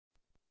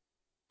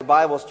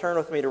Bibles, turn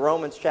with me to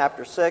Romans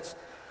chapter 6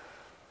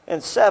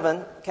 and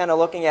 7, kind of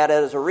looking at it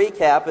as a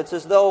recap. It's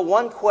as though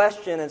one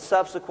question and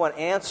subsequent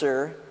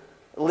answer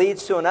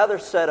leads to another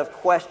set of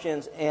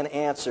questions and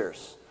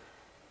answers.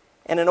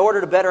 And in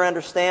order to better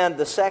understand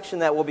the section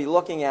that we'll be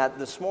looking at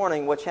this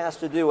morning, which has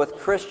to do with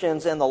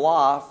Christians and the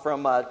law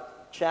from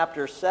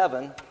chapter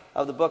 7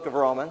 of the book of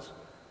Romans,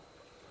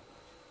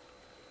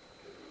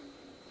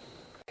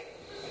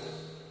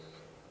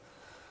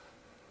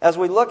 as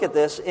we look at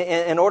this,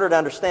 in order to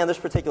understand this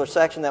particular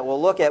section that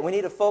we'll look at, we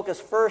need to focus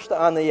first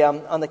on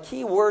the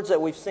key words that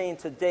we've seen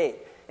to date.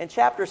 In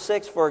chapter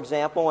 6, for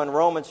example, in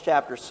Romans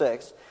chapter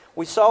 6,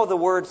 we saw the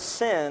word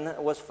sin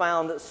was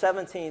found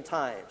 17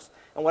 times.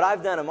 And what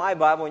I've done in my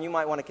Bible, and you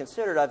might want to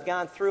consider it, I've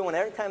gone through, and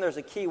every time there's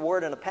a key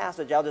word in a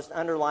passage, I'll just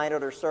underline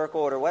it or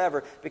circle it or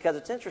whatever, because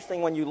it's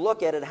interesting when you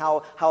look at it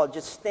how it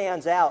just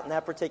stands out in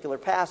that particular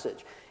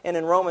passage. And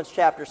in Romans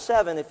chapter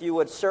 7, if you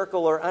would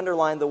circle or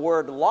underline the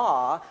word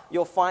law,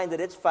 you'll find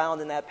that it's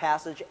found in that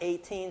passage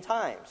 18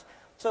 times.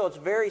 So it's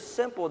very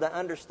simple to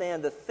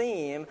understand the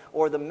theme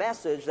or the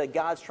message that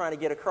God's trying to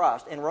get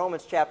across. In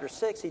Romans chapter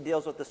 6, he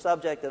deals with the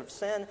subject of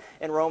sin.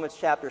 In Romans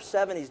chapter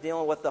 7, he's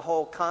dealing with the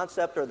whole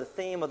concept or the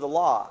theme of the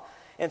law.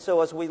 And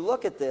so as we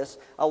look at this,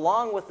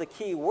 along with the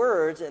key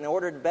words, in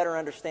order to better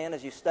understand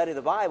as you study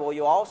the Bible,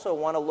 you also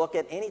want to look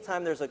at any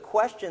time there's a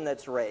question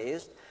that's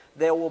raised,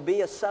 there will be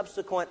a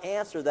subsequent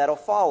answer that'll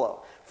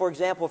follow. For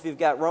example, if you've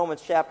got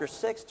Romans chapter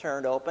 6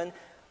 turned open,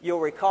 you'll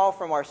recall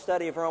from our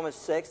study of Romans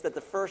 6 that the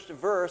first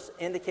verse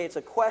indicates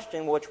a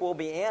question which will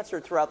be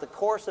answered throughout the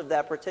course of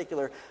that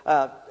particular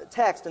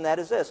text, and that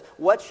is this: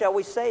 what shall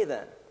we say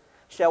then?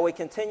 Shall we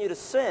continue to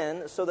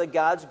sin so that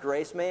God's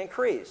grace may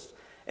increase?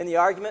 And the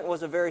argument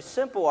was a very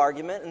simple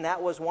argument, and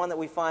that was one that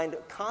we find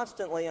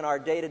constantly in our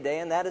day-to-day,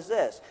 and that is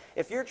this: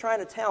 if you're trying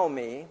to tell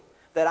me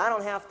that I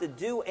don't have to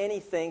do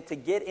anything to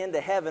get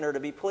into heaven or to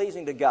be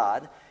pleasing to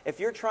God, if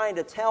you're trying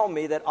to tell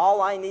me that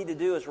all I need to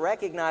do is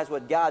recognize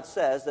what God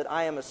says, that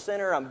I am a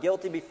sinner, I'm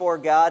guilty before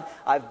God,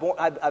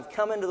 I've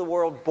come into the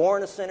world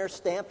born a sinner,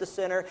 stamped a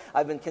sinner,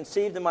 I've been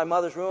conceived in my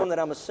mother's womb, that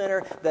I'm a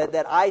sinner,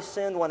 that I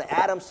sinned when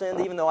Adam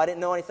sinned, even though I didn't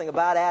know anything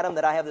about Adam,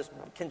 that I have this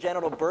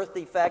congenital birth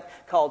defect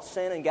called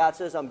sin, and God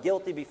says I'm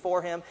guilty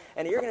before him,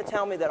 and you're going to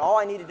tell me that all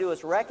I need to do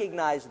is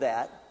recognize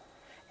that,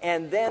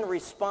 and then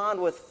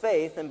respond with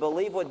faith and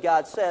believe what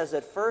God says,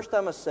 that first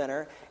I'm a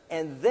sinner,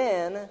 and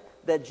then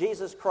that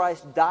Jesus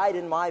Christ died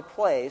in my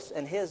place,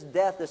 and his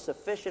death is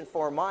sufficient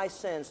for my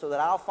sins so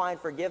that I'll find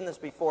forgiveness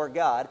before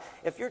God.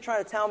 If you're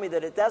trying to tell me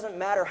that it doesn't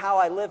matter how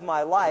I live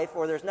my life,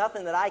 or there's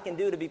nothing that I can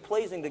do to be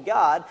pleasing to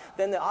God,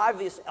 then the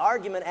obvious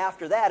argument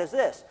after that is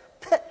this: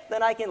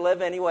 then I can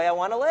live any way I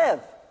want to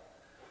live.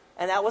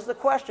 And that was the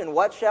question: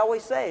 what shall we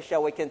say?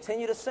 Shall we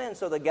continue to sin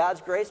so that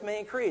God's grace may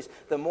increase?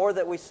 The more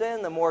that we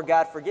sin, the more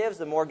God forgives.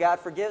 The more God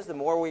forgives, the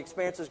more we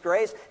experience his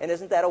grace. And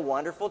isn't that a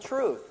wonderful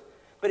truth?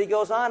 But he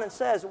goes on and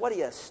says, what are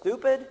you,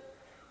 stupid?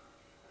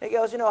 He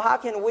goes, how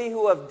can we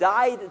who have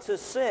died to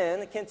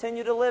sin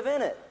continue to live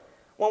in it?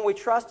 When we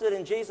trusted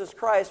in Jesus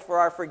Christ for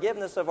our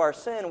forgiveness of our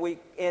sin, we,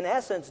 in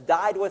essence,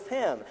 died with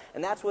him.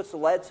 And that's what's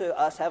led to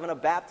us having a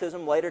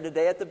baptism later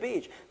today at the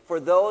beach.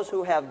 For those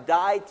who have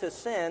died to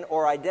sin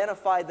or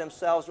identified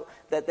themselves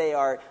that they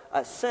are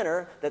a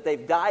sinner, that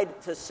they've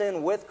died to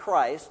sin with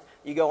Christ,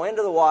 you go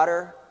into the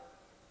water,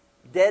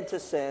 dead to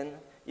sin.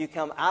 You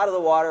come out of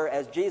the water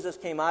as Jesus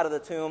came out of the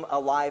tomb,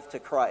 alive to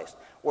Christ.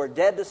 We're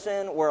dead to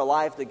sin, we're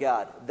alive to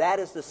God. That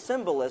is the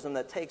symbolism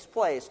that takes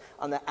place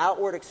on the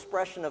outward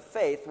expression of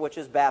faith, which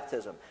is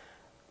baptism.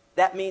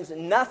 That means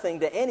nothing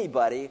to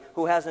anybody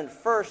who hasn't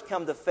first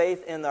come to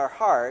faith in their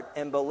heart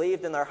and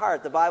believed in their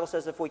heart. The Bible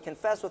says if we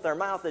confess with our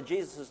mouth that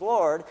Jesus is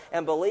Lord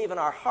and believe in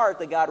our heart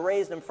that God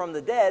raised him from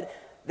the dead,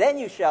 then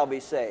you shall be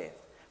saved.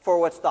 For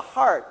what's the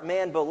heart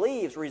man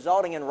believes,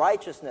 resulting in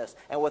righteousness,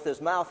 and with his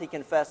mouth he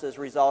confesses,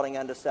 resulting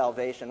unto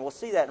salvation. We'll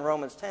see that in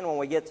Romans 10 when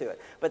we get to it.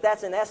 But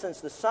that's in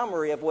essence the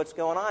summary of what's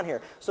going on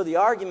here. So the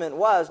argument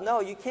was, no,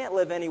 you can't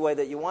live any way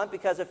that you want,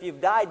 because if you've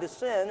died to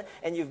sin,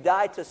 and you've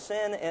died to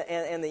sin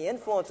and the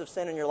influence of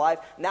sin in your life,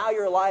 now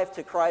you're alive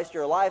to Christ,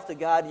 you're alive to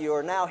God, you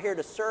are now here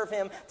to serve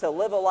him, to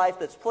live a life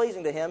that's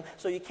pleasing to him,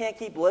 so you can't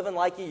keep living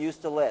like you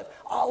used to live.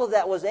 All of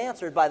that was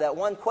answered by that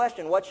one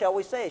question: what shall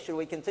we say? Should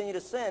we continue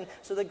to sin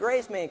so that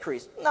grace may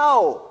increase?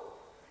 No.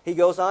 He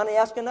goes on to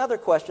ask another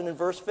question in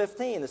verse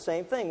 15, the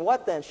same thing.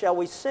 What then? Shall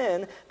we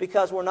sin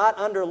because we're not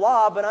under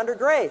law but under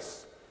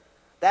grace?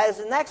 That is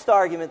the next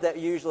argument that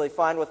you usually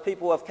find with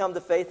people who have come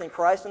to faith in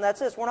Christ, and that's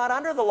this: we're not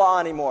under the law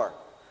anymore.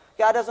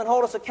 God doesn't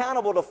hold us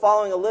accountable to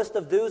following a list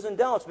of do's and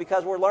don'ts,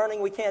 because we're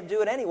learning we can't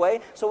do it anyway,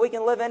 so we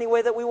can live any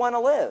way that we want to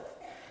live.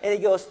 And he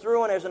goes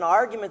through, and there's an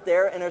argument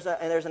there, and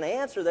there's an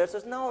answer there that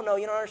says, no,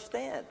 you don't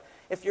understand.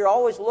 If you're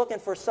always looking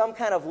for some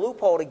kind of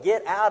loophole to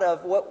get out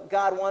of what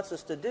God wants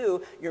us to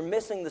do, you're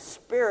missing the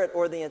spirit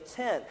or the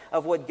intent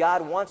of what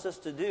God wants us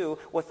to do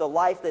with the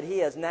life that he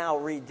has now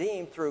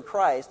redeemed through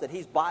Christ, that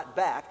he's bought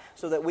back,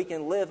 so that we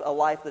can live a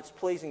life that's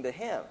pleasing to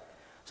him.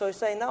 So he's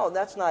saying, no,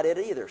 that's not it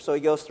either. So he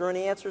goes through and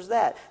he answers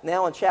that.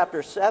 Now in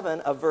chapter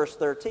 7 of verse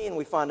 13,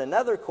 we find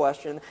another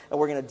question, and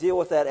we're going to deal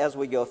with that as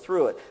we go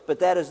through it.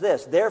 But that is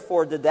this: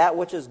 therefore did that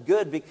which is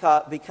good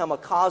become a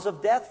cause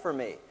of death for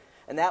me?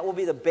 And that will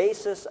be the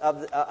basis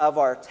of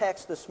our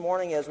text this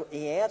morning as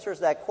he answers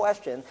that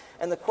question.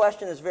 And the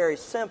question is very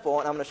simple,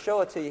 and I'm going to show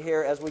it to you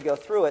here as we go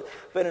through it.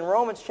 But in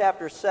Romans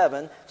chapter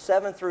 7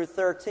 through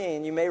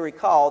 13, you may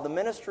recall the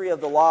ministry of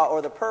the law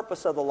or the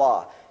purpose of the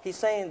law. He's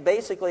saying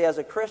basically as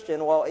a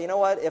Christian, well, you know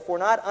what? If we're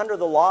not under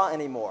the law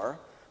anymore,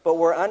 but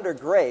we're under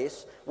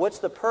grace, what's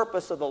the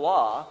purpose of the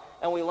law?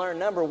 And we learn,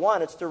 number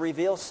one, it's to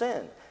reveal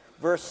sin.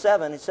 Verse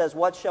 7, he says,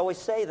 what shall we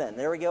say then?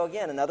 There we go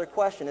again. Another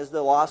question. Is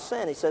the law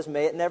sin? He says,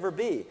 may it never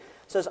be. He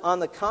says, on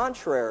the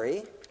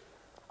contrary,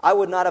 I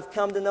would not have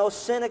come to know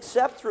sin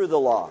except through the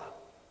law.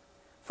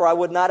 For I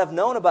would not have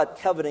known about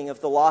coveting if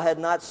the law had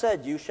not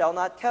said, you shall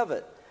not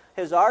covet.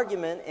 His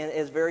argument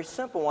is a very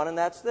simple one, and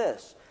that's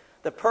this.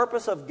 The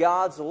purpose of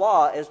God's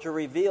law is to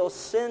reveal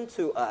sin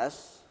to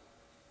us.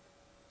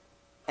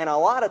 And a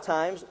lot of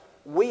times,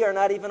 we are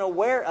not even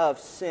aware of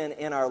sin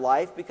in our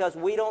life because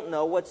we don't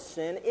know what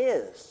sin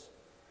is.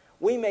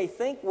 We may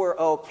think we're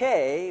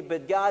okay,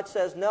 but God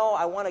says, no,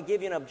 I want to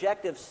give you an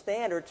objective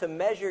standard to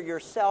measure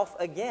yourself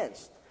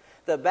against.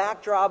 The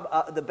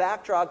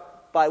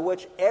backdrop by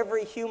which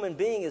every human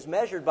being is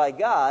measured by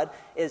God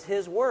is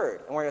His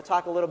Word. And we're going to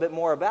talk a little bit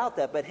more about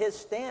that, but His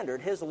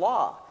standard, His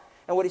law.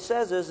 And what he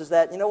says is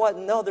that, you know what,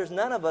 no, there's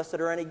none of us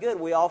that are any good.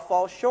 We all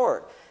fall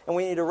short. And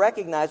we need to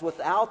recognize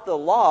without the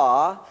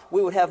law,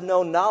 we would have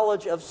no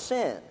knowledge of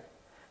sin.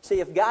 See,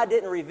 if God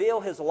didn't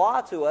reveal His law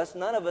to us,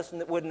 none of us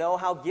would know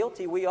how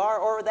guilty we are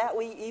or that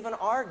we even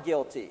are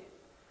guilty.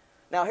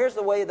 Now, here's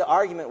the way the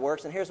argument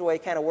works, and here's the way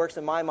it kind of works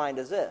in my mind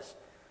is this.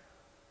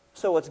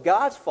 So it's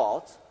God's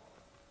fault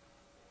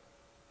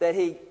that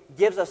He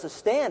gives us a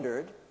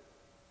standard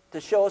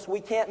to show us we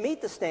can't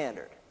meet the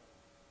standard.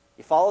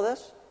 You follow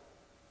this?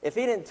 If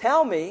He didn't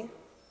tell me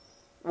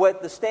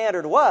what the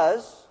standard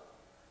was,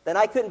 then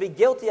I couldn't be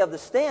guilty of the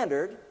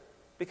standard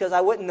because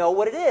I wouldn't know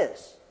what it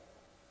is.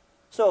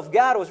 So if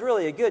God was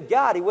really a good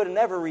God, He would have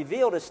never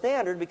revealed a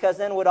standard because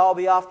then we'd all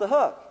be off the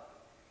hook.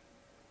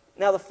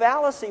 Now the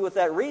fallacy with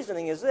that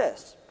reasoning is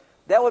this.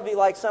 That would be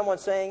like someone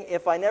saying,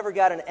 if I never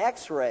got an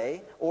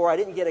X-ray, or I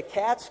didn't get a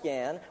CAT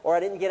scan, or I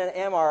didn't get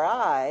an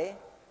MRI,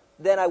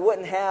 then I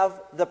wouldn't have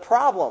the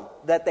problem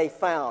that they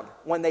found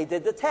when they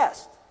did the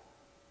test.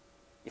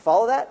 You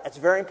follow that? That's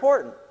very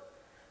important.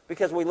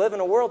 Because we live in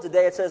a world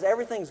today, it says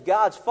everything's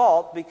God's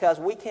fault because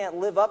we can't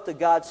live up to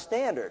God's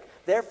standard.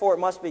 Therefore, it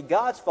must be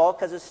God's fault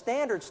because His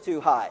standard's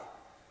too high.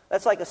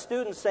 That's like a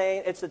student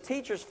saying it's the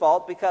teacher's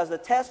fault because the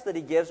tests that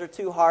he gives are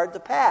too hard to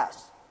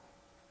pass.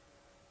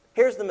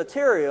 Here's the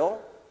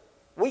material.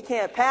 We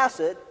can't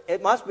pass it.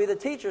 It must be the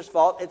teacher's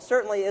fault. It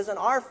certainly isn't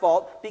our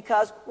fault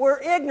because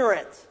we're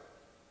ignorant.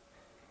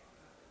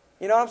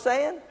 You know what I'm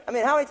saying? I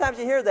mean, how many times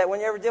you hear that when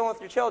you're ever dealing with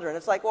your children?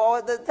 It's like,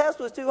 well, the test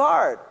was too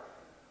hard.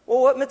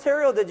 Well, what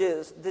material did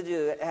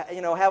you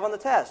have on the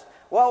test?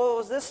 Well, it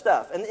was this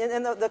stuff. And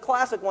the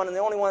classic one, and the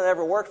only one that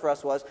ever worked for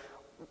us was,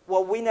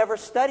 well, we never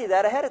studied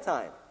that ahead of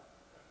time.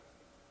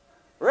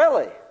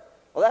 Really?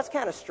 Well, that's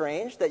kind of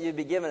strange that you'd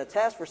be given a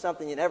test for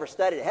something you never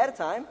studied ahead of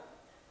time.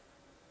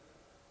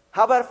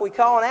 How about if we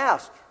call and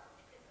ask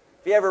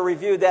if you ever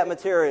reviewed that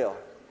material?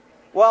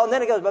 Well, and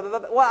then it goes,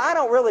 well, I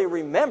don't really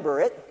remember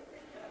it.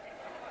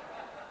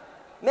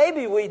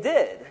 Maybe we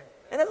did.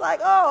 And it's like,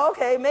 oh,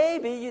 okay,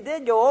 maybe you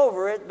did go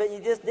over it, but you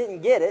just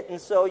didn't get it, and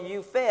so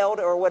you failed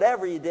or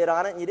whatever you did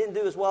on it, and you didn't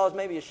do as well as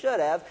maybe you should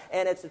have,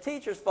 and it's the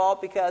teacher's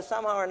fault because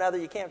somehow or another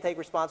you can't take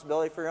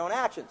responsibility for your own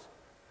actions.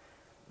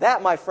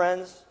 That, my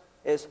friends,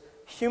 is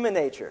human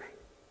nature.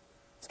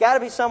 It's got to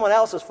be someone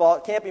else's fault.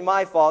 It can't be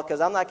my fault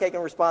because I'm not taking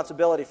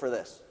responsibility for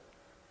this.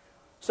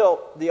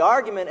 So the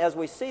argument as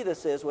we see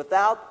this is,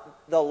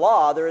 without the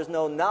law, there is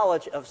no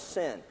knowledge of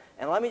sin.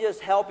 And let me just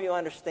help you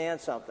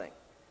understand something.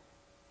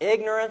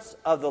 Ignorance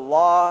of the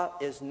law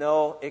is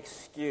no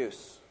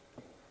excuse.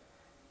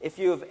 If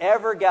you have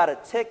ever got a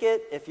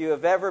ticket, if you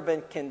have ever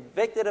been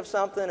convicted of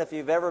something, if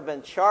you've ever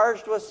been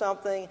charged with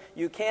something,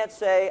 you can't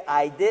say,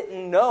 I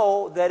didn't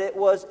know that it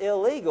was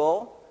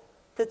illegal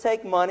to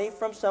take money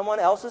from someone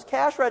else's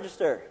cash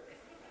register.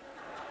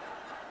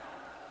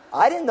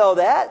 I didn't know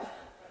that.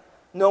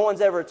 No one's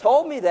ever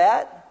told me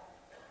that.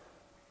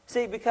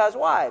 See, because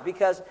why?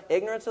 Because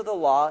ignorance of the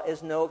law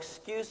is no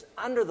excuse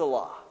under the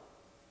law.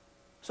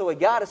 So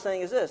what God is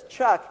saying is this,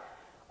 Chuck,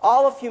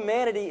 all of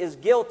humanity is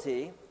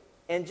guilty,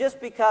 and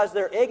just because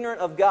they're ignorant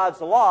of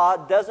God's law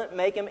doesn't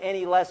make them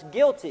any less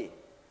guilty.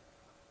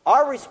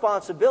 Our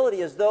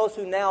responsibility as those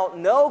who now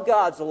know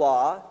God's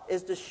law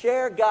is to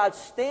share God's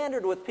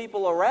standard with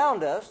people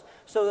around us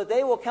so that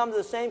they will come to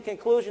the same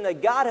conclusion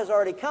that God has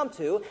already come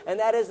to, and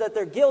that is that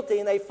they're guilty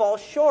and they fall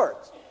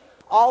short.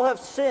 All have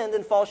sinned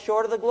and fall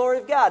short of the glory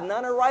of God.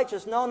 None are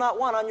righteous, no, not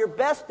one. On your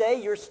best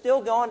day, you're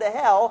still going to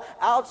hell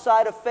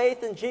outside of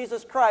faith in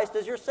Jesus Christ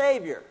as your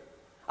Savior.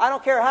 I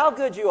don't care how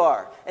good you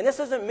are. And this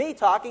isn't me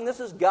talking,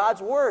 this is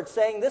God's Word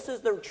saying this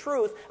is the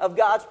truth of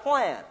God's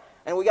plan.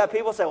 And we got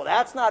people say, well,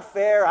 that's not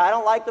fair. I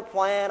don't like the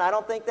plan. I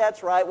don't think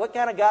that's right. What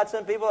kind of God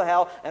sent people to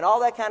hell? And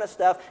all that kind of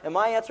stuff. And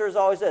my answer is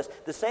always this.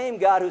 The same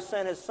God who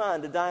sent his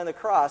son to die on the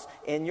cross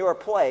in your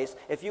place,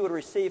 if you would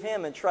receive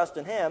him and trust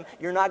in him,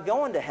 you're not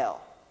going to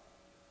hell.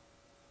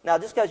 Now,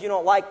 just because you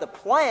don't like the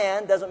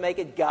plan doesn't make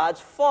it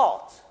God's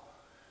fault.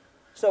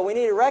 So we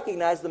need to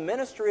recognize the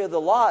ministry of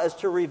the law is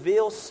to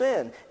reveal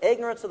sin.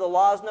 Ignorance of the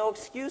law is no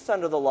excuse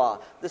under the law.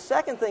 The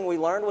second thing we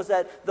learned was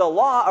that the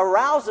law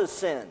arouses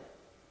sin.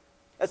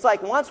 It's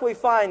like once we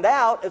find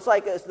out, it's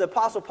like as the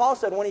Apostle Paul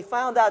said, when he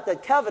found out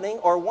that coveting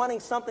or wanting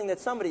something that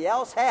somebody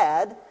else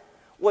had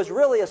was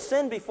really a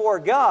sin before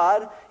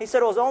God, he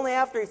said it was only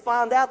after he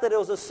found out that it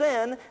was a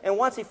sin, and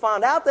once he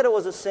found out that it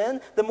was a sin,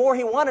 the more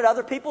he wanted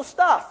other people's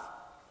stuff.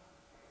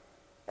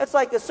 It's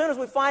like as soon as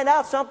we find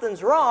out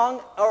something's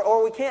wrong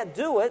or we can't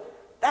do it,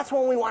 that's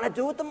when we want to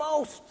do it the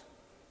most.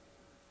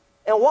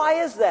 And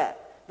why is that?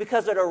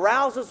 Because it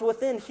arouses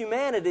within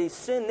humanity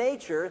sin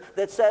nature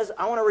that says,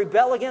 I want to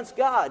rebel against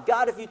God.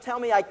 God, if you tell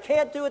me I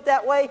can't do it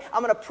that way,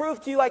 I'm going to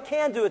prove to you I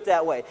can do it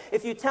that way.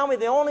 If you tell me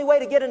the only way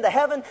to get into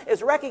heaven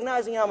is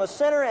recognizing I'm a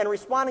sinner and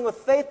responding with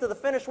faith to the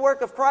finished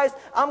work of Christ,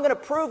 I'm going to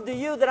prove to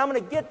you that I'm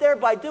going to get there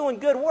by doing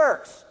good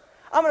works.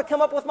 I'm going to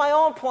come up with my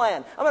own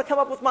plan. I'm going to come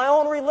up with my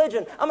own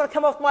religion. I'm going to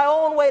come up with my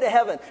own way to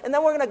heaven. And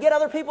then we're going to get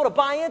other people to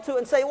buy into it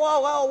and say,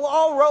 well,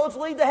 all roads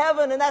lead to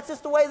heaven, and that's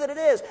just the way that it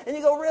is. And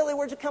you go, really,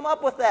 where'd you come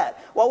up with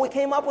that? Well, we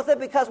came up with it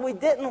because we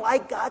didn't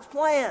like God's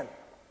plan.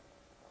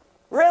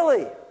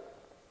 Really?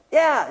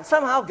 Yeah, and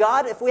somehow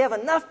God, if we have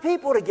enough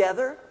people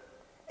together,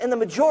 and the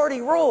majority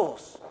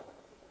rules.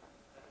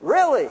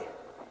 Really?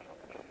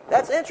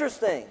 That's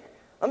interesting.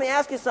 Let me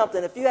ask you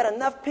something. If you had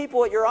enough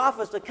people at your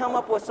office to come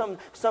up with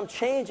some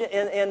change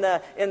in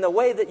the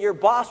way that your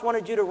boss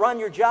wanted you to run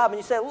your job, and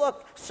you say,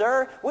 look,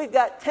 sir, we've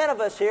got 10 of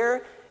us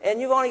here,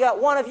 and you've only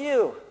got one of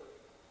you.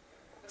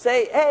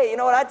 Say, hey, you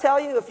know what I tell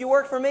you? If you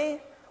work for me,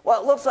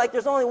 well, it looks like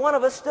there's only one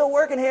of us still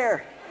working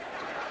here.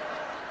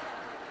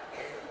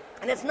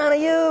 And it's none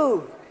of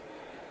you.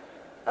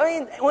 I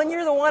mean, when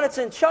you're the one that's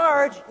in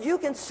charge, you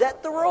can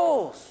set the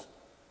rules.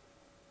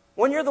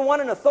 When you're the one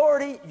in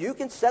authority, you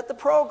can set the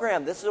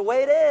program. This is the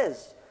way it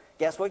is.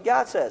 Guess what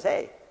God says?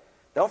 Hey,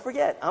 don't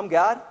forget, I'm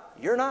God,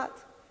 you're not.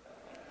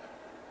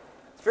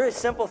 It's very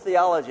simple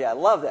theology. I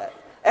love that.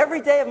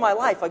 Every day of my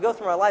life, I go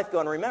through my life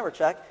going, remember,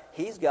 Chuck,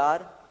 he's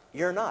God,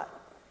 you're not.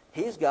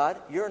 He's God,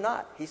 you're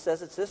not. He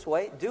says it's this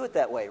way, do it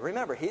that way.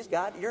 Remember, he's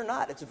God, you're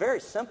not. It's a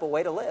very simple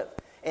way to live,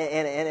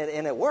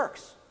 and it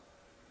works.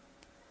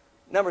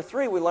 Number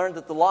 3, we learned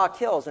that the law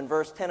kills in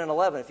verse 10 and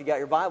 11. If you got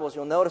your Bibles,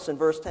 you'll notice in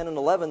verse 10 and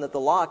 11 that the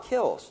law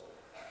kills.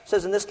 It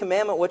says, and this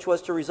commandment which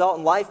was to result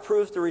in life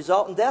proves to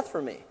result in death for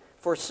me.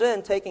 For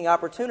sin, taking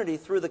opportunity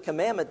through the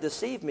commandment,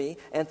 deceived me,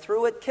 and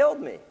through it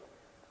killed me.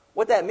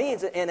 What that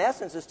means, in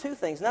essence, is 2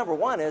 things. Number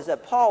 1 is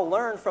that Paul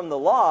learned from the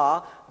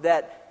law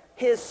that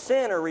his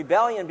sin or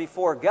rebellion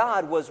before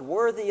God was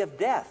worthy of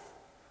death.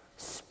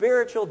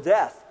 Spiritual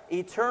death,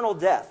 eternal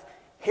death.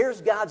 Here's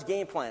God's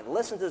game plan.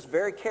 Listen to this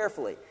very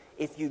carefully.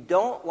 If you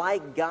don't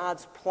like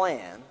God's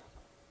plan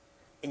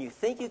and you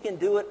think you can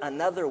do it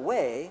another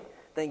way,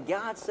 then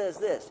God says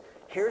this,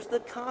 here's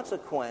the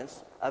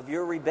consequence of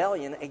your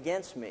rebellion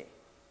against me.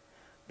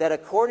 That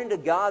according to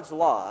God's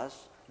laws,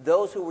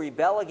 those who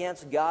rebel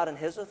against God and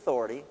his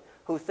authority,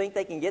 who think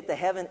they can get to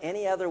heaven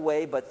any other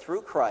way but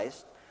through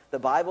Christ, the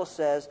Bible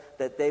says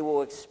that they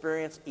will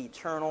experience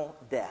eternal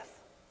death.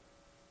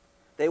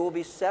 They will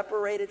be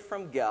separated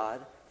from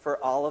God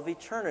for all of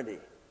eternity.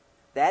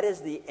 That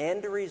is the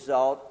end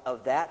result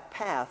of that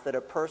path that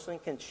a person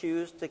can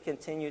choose to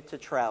continue to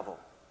travel.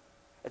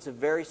 It's a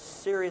very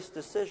serious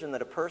decision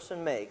that a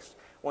person makes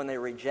when they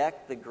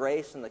reject the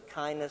grace and the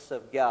kindness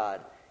of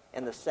God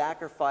and the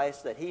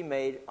sacrifice that he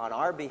made on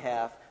our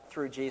behalf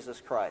through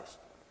Jesus Christ.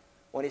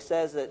 When he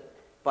says that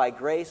by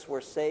grace we're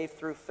saved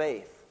through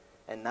faith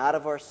and not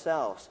of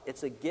ourselves,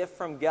 it's a gift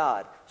from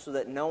God so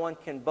that no one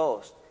can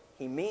boast.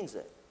 He means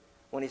it.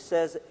 When he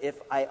says, if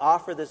I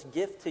offer this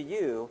gift to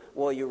you,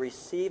 will you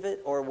receive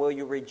it or will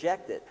you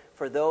reject it?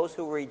 For those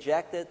who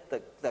reject it,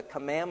 the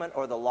commandment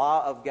or the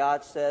law of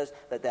God says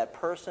that that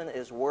person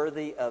is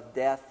worthy of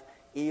death,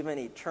 even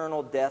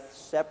eternal death,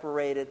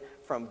 separated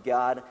from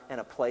God in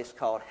a place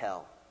called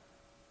hell.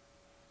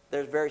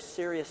 There's very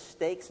serious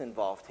stakes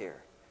involved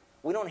here.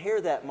 We don't hear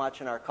that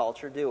much in our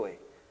culture, do we?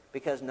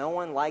 Because no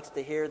one likes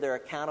to hear they're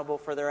accountable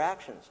for their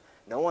actions.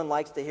 No one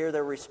likes to hear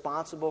they're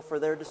responsible for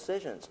their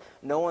decisions.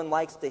 No one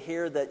likes to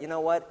hear that, you know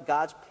what,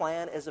 God's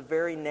plan is a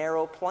very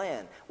narrow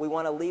plan. We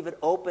want to leave it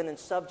open and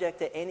subject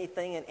to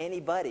anything and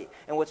anybody.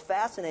 And what's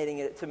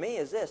fascinating to me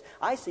is this.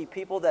 I see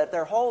people that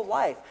their whole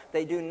life,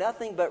 they do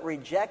nothing but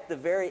reject the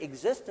very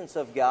existence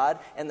of God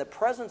and the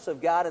presence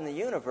of God in the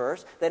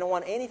universe. They don't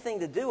want anything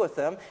to do with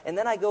Him. And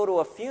then I go to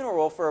a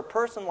funeral for a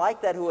person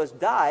like that who has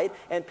died,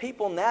 and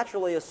people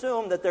naturally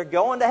assume that they're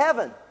going to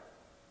heaven.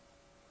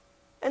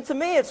 And to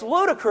me, it's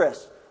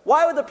ludicrous.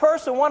 Why would the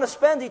person want to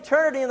spend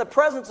eternity in the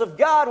presence of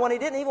God when he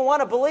didn't even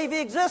want to believe He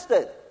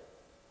existed?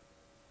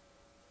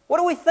 What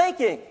are we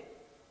thinking?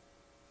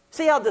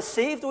 See how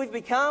deceived we've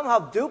become, how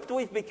duped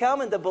we've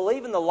become into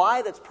believing the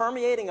lie that's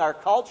permeating our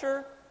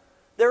culture?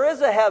 There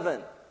is a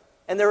heaven,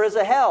 and there is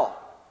a hell.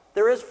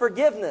 There is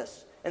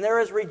forgiveness, and there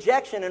is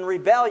rejection and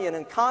rebellion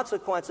and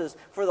consequences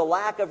for the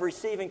lack of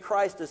receiving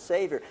Christ as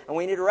Savior. And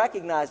we need to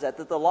recognize that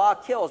the law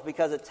kills,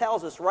 because it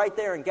tells us right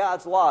there in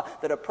God's law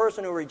that a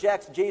person who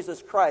rejects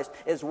Jesus Christ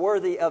is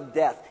worthy of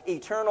death,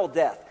 eternal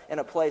death, in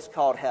a place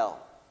called hell.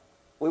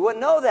 We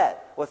wouldn't know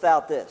that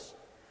without this.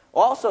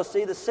 We'll also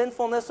see the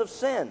sinfulness of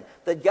sin,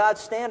 that God's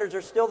standards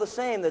are still the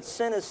same, that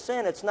sin is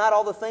sin. It's not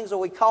all the things that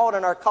we call it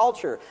in our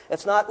culture.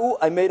 It's not, ooh,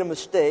 I made a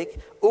mistake,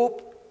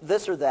 oop,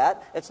 this or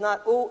that. It's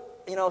not, ooh,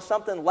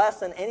 something less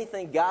than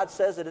anything God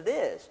says that it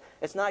is.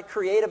 It's not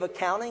creative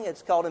accounting.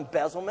 It's called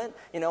embezzlement.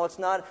 It's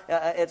not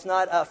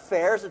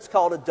affairs. It's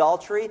called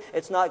adultery.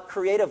 It's not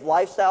creative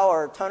lifestyle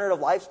or alternative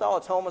lifestyle.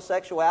 It's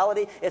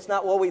homosexuality. It's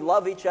not, well, we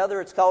love each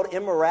other. It's called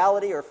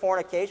immorality or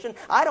fornication.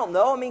 I don't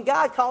know.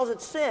 God calls it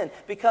sin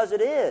because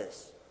it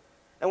is.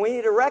 And we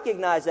need to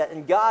recognize that.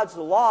 And God's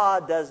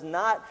law does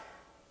not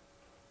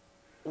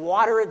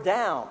water it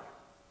down.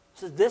 It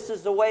says this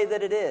is the way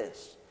that it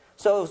is.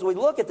 So as we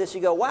look at this,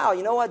 you go, wow,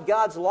 you know what?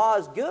 God's law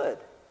is good.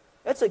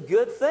 It's a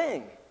good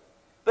thing.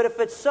 But if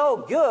it's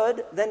so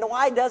good, then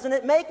why doesn't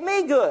it make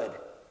me good?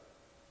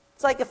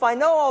 It's like, if I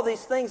know all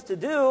these things to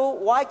do,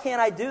 why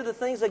can't I do the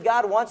things that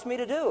God wants me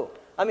to do?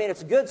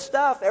 It's good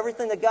stuff.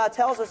 Everything that God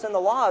tells us in the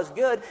law is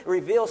good. It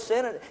reveals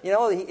sin.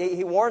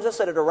 He warns us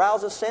that it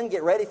arouses sin.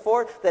 Get ready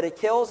for it. That it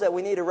kills. That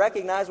we need to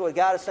recognize what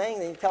God is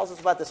saying. And He tells us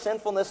about the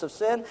sinfulness of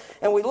sin.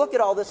 And we look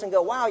at all this and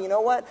go, wow, you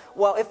know what?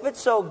 Well, if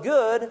it's so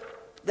good,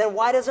 then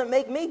why does it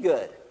make me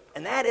good?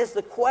 And that is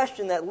the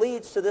question that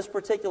leads to this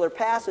particular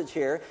passage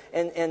here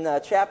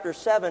in chapter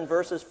 7,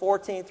 verses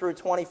 14 through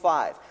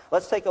 25.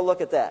 Let's take a look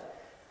at that.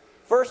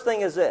 First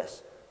thing is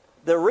this.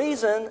 The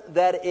reason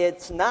that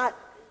it's not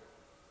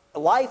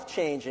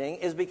life-changing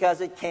is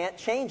because it can't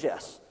change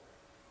us.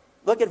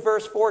 Look at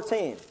verse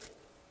 14.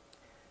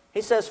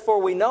 He says, "For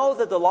we know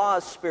that the law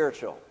is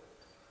spiritual,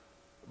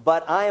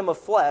 but I am of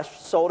flesh,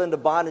 sold into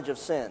bondage of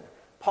sin."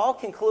 Paul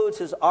concludes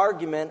his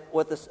argument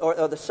with this,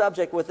 or the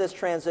subject with this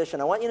transition.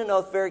 I want you to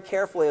note very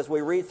carefully as we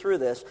read through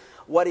this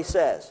what he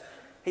says.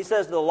 He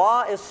says the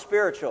law is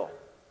spiritual.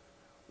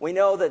 We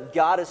know that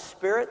God is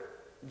spirit.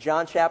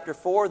 John chapter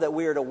 4, that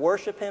we are to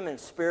worship Him in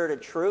spirit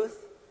and truth.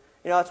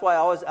 That's why I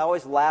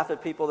always laugh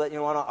at people that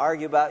want to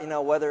argue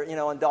about, whether, in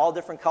all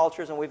different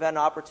cultures, and we've had an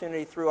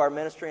opportunity through our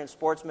ministry and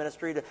sports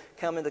ministry to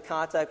come into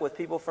contact with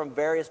people from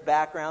various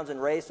backgrounds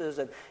and races,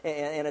 and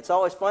it's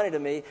always funny to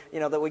me,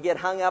 that we get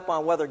hung up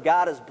on whether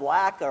God is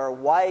black or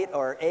white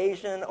or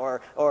Asian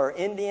or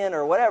Indian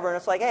or whatever, and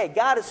it's like, hey,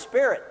 God is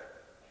spirit.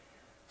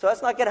 So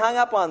let's not get hung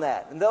up on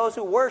that. And those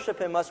who worship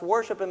Him must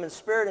worship Him in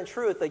spirit and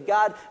truth. That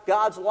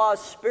God's law is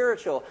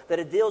spiritual. That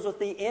it deals with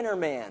the inner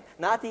man,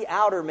 not the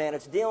outer man.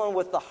 It's dealing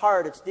with the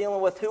heart. It's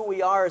dealing with who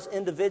we are as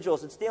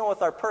individuals. It's dealing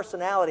with our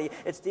personality.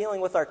 It's dealing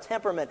with our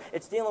temperament.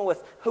 It's dealing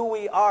with who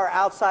we are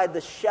outside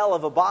the shell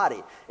of a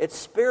body. It's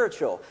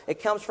spiritual.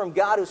 It comes from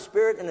God who's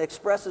spirit and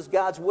expresses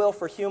God's will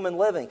for human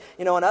living.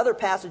 In other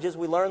passages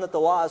we learn that the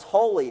law is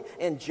holy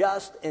and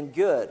just and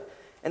good.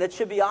 And it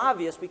should be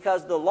obvious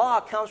because the law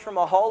comes from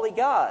a holy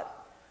God.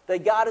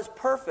 That God is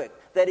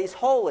perfect, that He's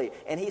holy,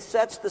 and He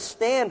sets the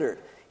standard.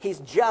 He's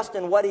just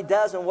in what He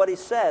does and what He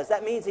says.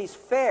 That means He's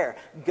fair.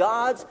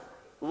 God's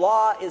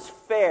law is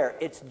fair.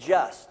 It's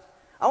just.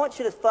 I want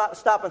you to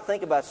stop and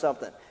think about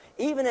something.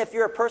 Even if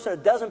you're a person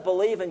who doesn't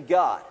believe in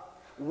God,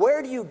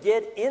 where do you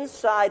get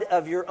inside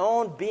of your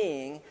own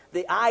being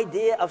the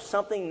idea of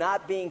something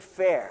not being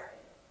fair?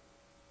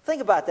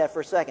 Think about that for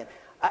a second.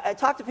 I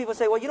talk to people and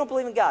say, well, you don't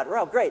believe in God.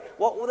 Well, great.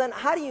 Well, then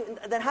how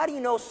do you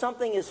know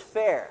something is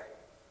fair?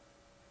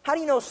 How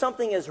do you know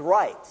something is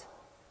right?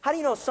 How do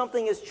you know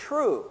something is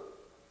true?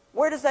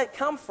 Where does that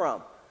come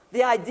from?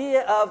 The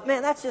idea of,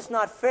 man, that's just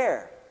not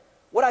fair.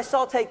 What I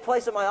saw take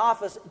place at my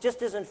office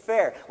just isn't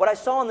fair. What I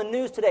saw on the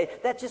news today,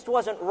 that just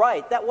wasn't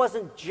right. That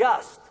wasn't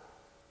just.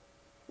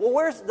 Well,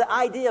 where's the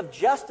idea of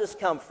justice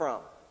come from?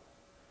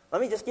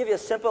 Let me just give you a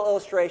simple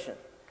illustration.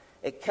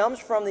 It comes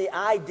from the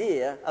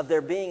idea of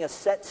there being a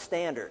set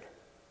standard.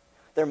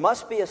 There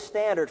must be a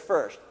standard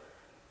first.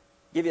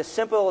 I'll give you a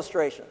simple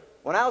illustration.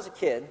 When I was a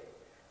kid,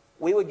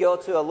 we would go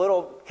to a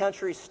little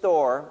country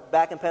store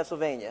back in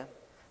Pennsylvania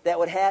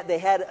they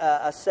had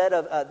a set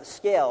of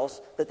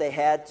scales that they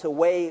had to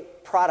weigh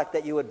product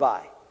that you would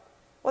buy.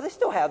 Well, they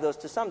still have those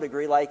to some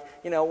degree, like,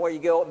 where you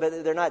go,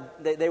 but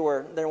they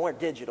weren't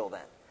digital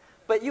then.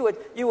 But you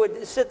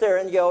would sit there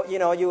and go,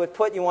 you would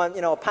put,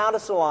 a pound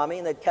of salami,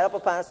 and they'd cut up a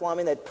pound of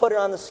salami, and they'd put it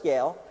on the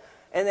scale.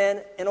 And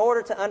then in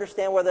order to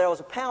understand whether it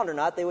was a pound or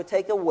not, they would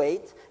take a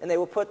weight, and they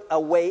would put a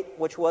weight,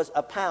 which was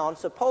a pound,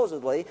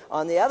 supposedly,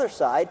 on the other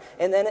side,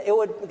 and then it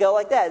would go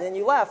like that. And then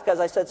you laugh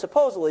because I said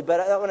supposedly, but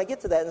I want to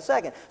get to that in a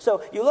second.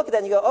 So you look at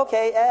that and you go,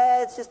 okay,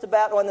 it's just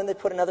about, and then they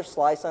put another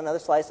slice on, and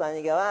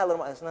you go, a little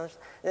more,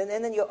 and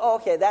then you go, oh,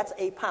 okay, that's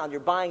a pound. You're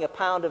buying a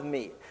pound of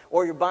meat,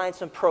 or you're buying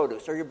some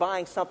produce, or you're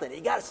buying something. You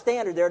got a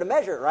standard there to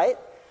measure it, right?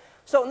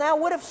 So now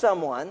what if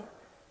someone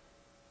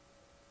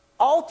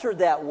altered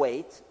that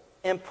weight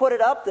and put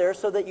it up there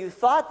so that you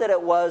thought that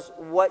it was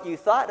what you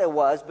thought it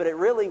was, but it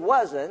really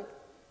wasn't,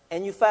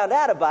 and you found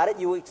out about it,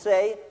 you would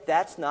say,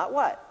 that's not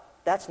what?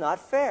 That's not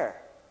fair.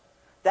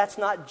 That's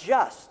not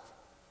just.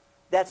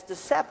 That's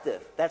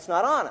deceptive. That's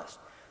not honest.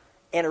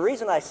 And the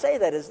reason I say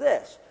that is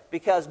this,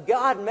 because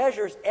God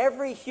measures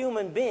every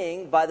human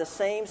being by the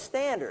same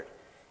standard.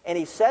 And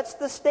he sets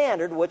the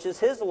standard, which is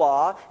his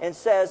law, and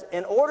says,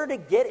 in order to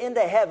get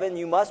into heaven,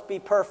 you must be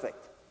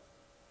perfect.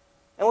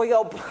 And we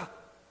go,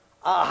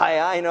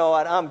 I know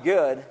what, I'm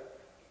good,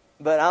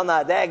 but I'm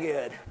not that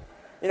good.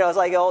 You know, it's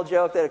like an old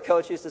joke that a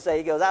coach used to say.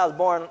 He goes, I was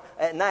born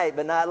at night,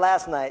 but not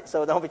last night,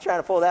 so don't be trying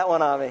to pull that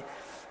one on me.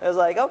 It was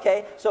like,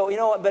 okay, so you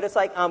know what, but it's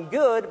like, I'm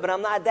good, but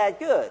I'm not that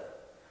good.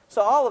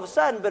 So all of a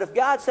sudden, but if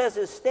God says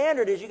his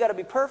standard is you got to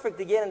be perfect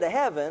to get into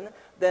heaven,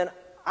 then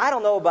I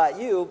don't know about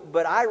you,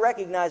 but I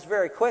recognize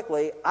very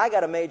quickly I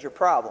got a major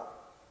problem.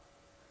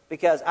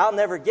 Because I'll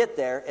never get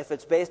there if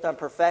it's based on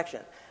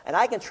perfection. And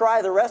I can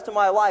try the rest of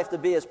my life to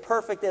be as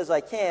perfect as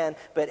I can,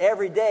 but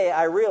every day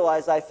I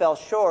realize I fell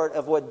short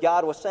of what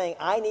God was saying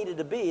I needed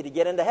to be to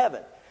get into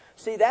heaven.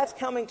 See, that's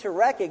coming to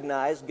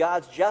recognize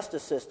God's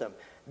justice system.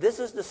 This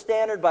is the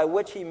standard by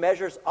which he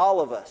measures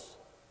all of us.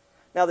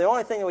 Now, the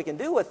only thing that we can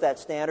do with that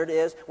standard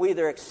is we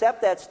either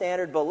accept that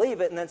standard, believe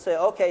it, and then say,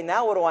 okay,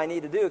 now what do I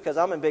need to do because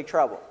I'm in big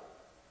trouble?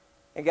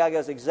 And God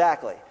goes,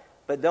 exactly.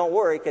 But don't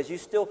worry because you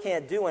still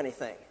can't do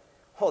anything.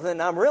 Well,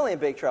 then I'm really in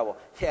big trouble.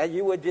 Yeah,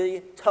 you would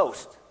be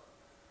toast.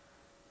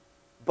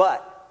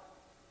 But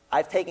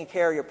I've taken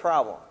care of your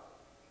problem.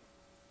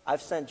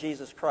 I've sent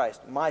Jesus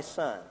Christ, my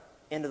Son,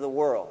 into the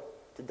world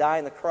to die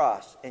on the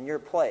cross in your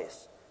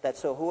place, that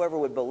so whoever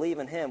would believe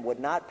in him would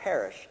not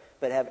perish,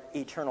 but have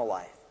eternal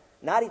life.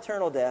 Not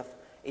eternal death,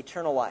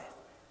 eternal life.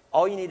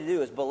 All you need to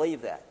do is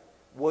believe that.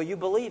 Will you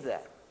believe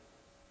that?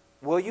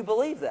 Will you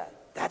believe that?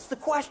 That's the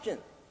question.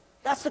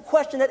 That's the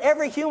question that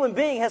every human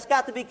being has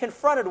got to be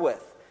confronted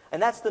with.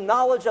 And that's the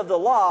knowledge of the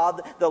law.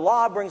 The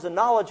law brings the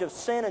knowledge of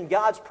sin and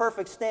God's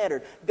perfect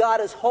standard.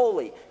 God is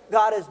holy.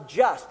 God is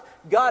just.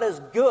 God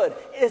is good.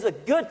 It is a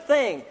good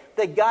thing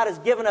that God has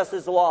given us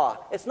his law.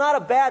 It's not a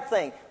bad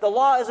thing. The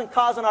law isn't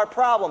causing our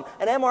problem.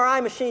 An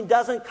MRI machine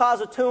doesn't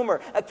cause a tumor.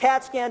 A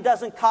CAT scan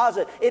doesn't cause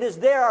it. It is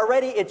there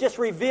already. It just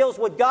reveals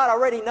what God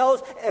already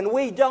knows, and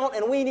we don't,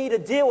 and we need to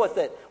deal with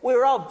it. We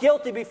are all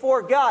guilty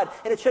before God,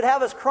 and it should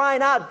have us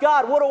crying out,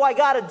 God, what do I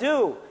got to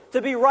do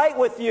to be right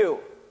with you?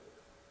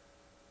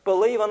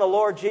 Believe on the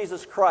Lord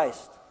Jesus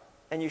Christ,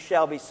 and you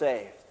shall be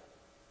saved.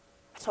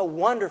 That's a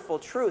wonderful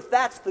truth.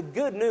 That's the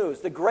good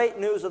news, the great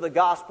news of the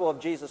gospel of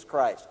Jesus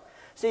Christ.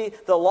 See,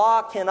 the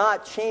law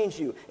cannot change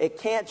you. It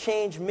can't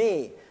change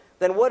me.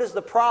 Then what is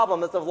the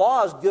problem? If the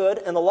law is good,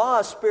 and the law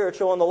is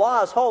spiritual, and the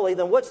law is holy,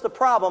 then what's the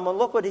problem? And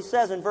look what he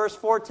says in verse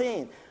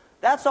 14.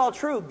 That's all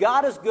true.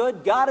 God is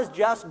good, God is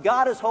just,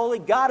 God is holy,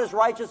 God is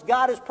righteous,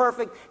 God is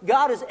perfect,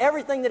 God is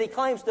everything that he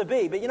claims to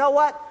be. But you know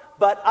what?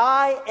 But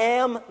I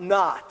am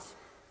not.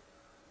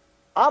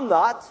 I'm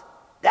not.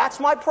 That's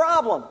my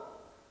problem.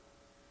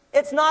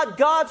 It's not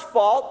God's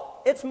fault.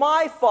 It's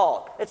my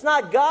fault. It's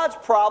not God's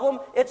problem.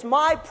 It's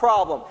my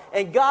problem.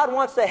 And God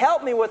wants to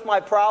help me with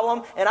my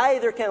problem, and I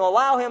either can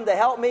allow him to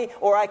help me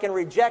or I can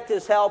reject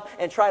his help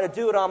and try to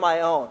do it on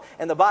my own.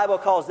 And the Bible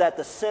calls that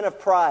the sin of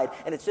pride.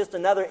 And it's just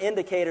another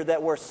indicator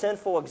that we're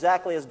sinful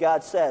exactly as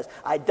God says.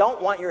 I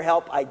don't want your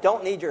help. I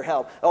don't need your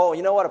help. Oh,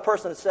 you know what? A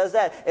person that says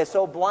that is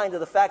so blind to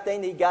the fact they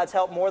need God's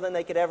help more than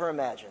they could ever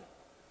imagine.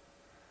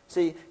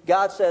 See,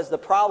 God says the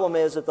problem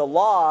is that the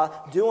law,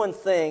 doing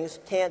things,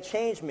 can't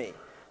change me.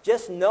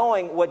 Just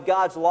knowing what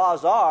God's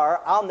laws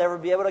are, I'll never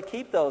be able to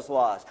keep those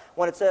laws.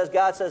 When it says,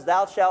 God says,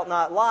 thou shalt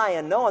not lie,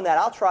 and knowing that,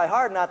 I'll try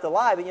hard not to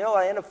lie, but you know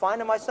what I end up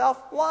finding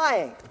myself?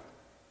 Lying.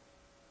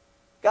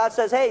 God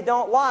says, hey,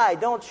 don't lie,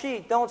 don't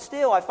cheat, don't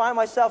steal. I find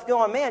myself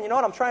going, man, you know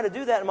what, I'm trying to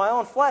do that in my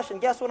own flesh,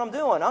 and guess what I'm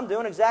doing? I'm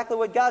doing exactly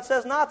what God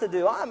says not to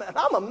do. I'm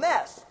a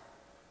mess.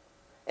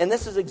 And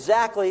this is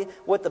exactly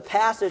what the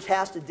passage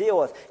has to deal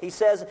with. He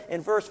says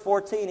in verse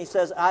 14, he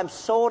says, I'm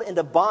sold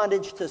into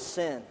bondage to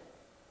sin.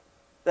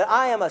 That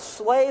I am a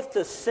slave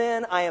to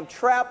sin. I am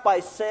trapped by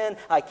sin.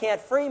 I can't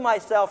free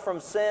myself from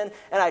sin.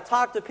 And I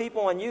talk to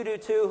people, and you do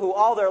too, who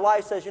all their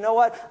life says, you know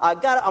what, I'm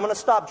going to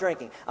stop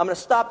drinking. I'm going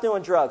to stop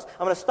doing drugs.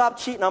 I'm going to stop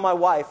cheating on my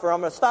wife, or I'm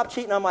going to stop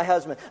cheating on my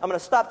husband. I'm going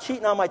to stop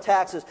cheating on my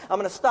taxes. I'm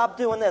going to stop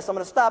doing this. I'm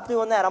going to stop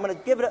doing that. I'm going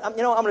to give it, I'm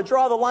going to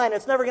draw the line.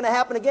 It's never going to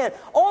happen again.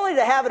 Only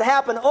to have it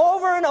happen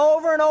over and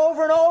over and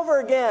over and over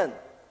again.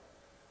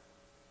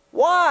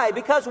 Why?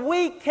 Because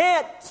we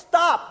can't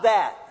stop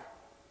that.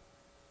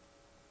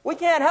 We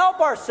can't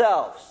help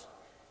ourselves.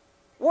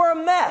 We're a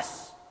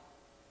mess.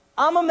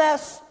 I'm a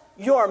mess.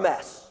 You're a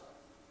mess.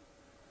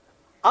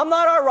 I'm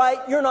not all right.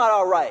 You're not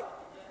all right.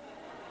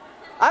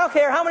 I don't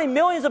care how many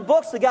millions of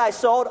books the guy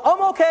sold.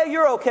 I'm okay.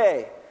 You're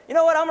okay. You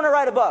know what? I'm going to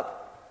write a book.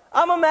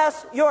 I'm a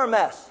mess. You're a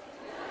mess.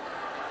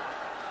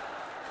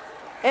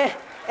 And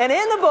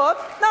in the book,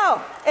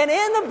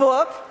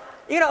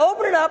 you're going to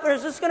open it up, and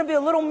there's just going to be a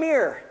little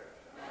mirror.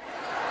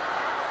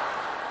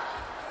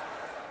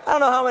 I don't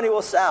know how many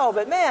will sell,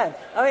 but man,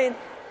 I mean,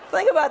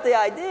 Think about the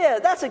idea.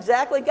 That's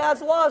exactly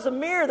God's law, is a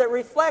mirror that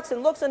reflects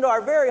and looks into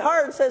our very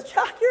heart and says,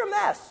 Chuck, you're a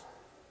mess.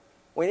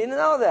 We need to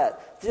know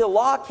that. The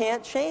law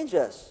can't change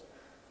us.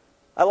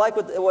 I like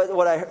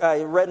what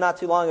I read not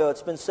too long ago.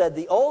 It's been said,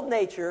 the old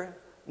nature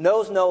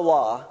knows no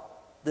law.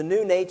 The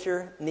new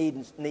nature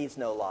needs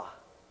no law.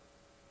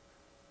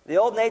 The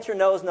old nature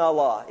knows no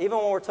law. Even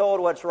when we're told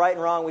what's right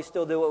and wrong, we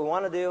still do what we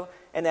want to do.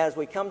 And as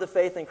we come to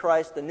faith in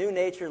Christ, the new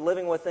nature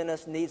living within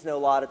us needs no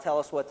law to tell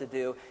us what to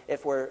do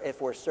if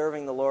we're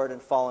serving the Lord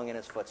and following in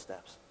His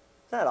footsteps.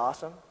 Isn't that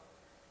awesome?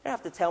 You don't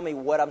have to tell me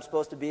what I'm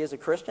supposed to be as a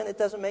Christian. It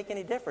doesn't make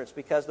any difference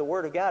because the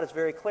Word of God is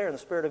very clear, and the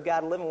Spirit of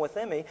God living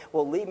within me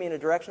will lead me in a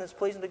direction that's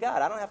pleasing to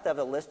God. I don't have to have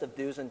a list of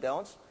do's and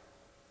don'ts,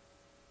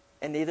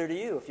 and neither do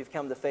you if you've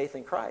come to faith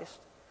in Christ.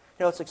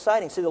 You know, it's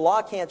exciting. See, the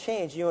law can't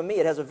change you and me.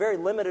 It has a very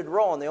limited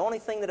role, and the only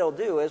thing that it'll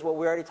do is what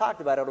we already talked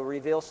about. It'll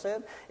reveal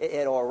sin.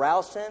 It'll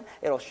arouse sin.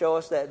 It'll show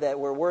us that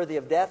we're worthy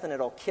of death, and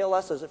it'll kill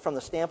us from the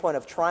standpoint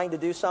of trying to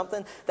do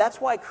something. That's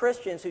why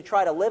Christians who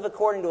try to live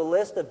according to a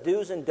list of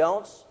do's and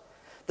don'ts,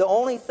 the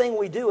only thing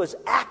we do is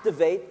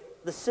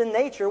activate the sin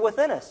nature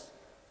within us.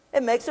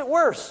 It makes it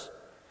worse.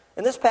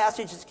 And this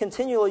passage is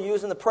continually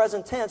used in the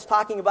present tense,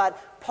 talking about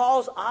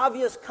Paul's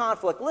obvious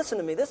conflict. Listen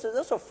to me. This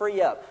will free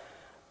you up.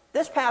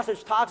 This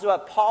passage talks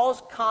about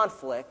Paul's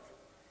conflict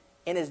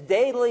in his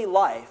daily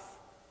life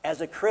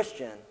as a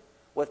Christian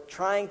with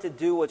trying to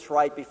do what's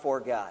right before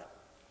God.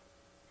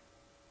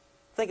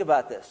 Think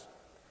about this.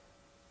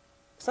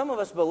 Some of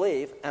us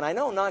believe, and I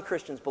know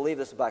non-Christians believe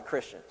this about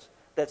Christians,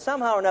 that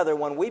somehow or another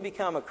when we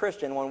become a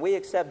Christian, when we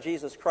accept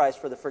Jesus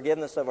Christ for the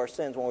forgiveness of our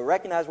sins, when we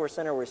recognize we're a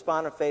sinner, we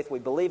respond in faith, we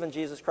believe in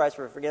Jesus Christ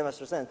for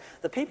forgiveness of sins,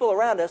 the people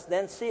around us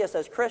then see us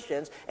as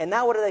Christians, and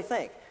now what do they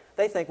think?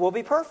 They think we'll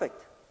be perfect.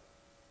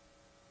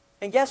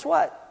 And guess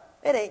what?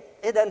 It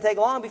doesn't take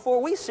long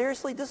before we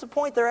seriously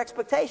disappoint their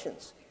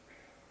expectations.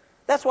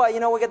 That's why,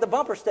 we get the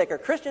bumper sticker.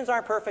 Christians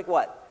aren't perfect,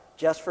 what?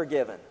 Just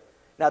forgiven.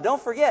 Now,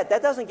 don't forget,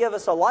 that doesn't give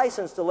us a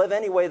license to live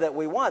any way that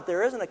we want.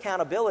 There is an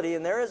accountability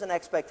and there is an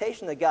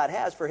expectation that God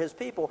has for His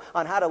people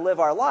on how to live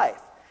our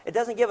life. It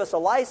doesn't give us a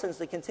license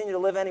to continue to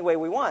live any way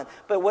we want.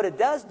 But what it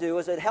does do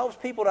is it helps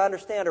people to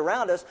understand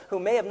around us who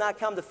may have not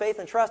come to faith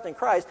and trust in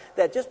Christ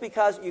that just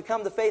because you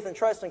come to faith and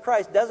trust in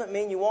Christ doesn't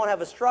mean you won't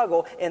have a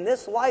struggle in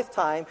this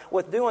lifetime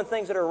with doing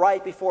things that are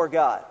right before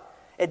God.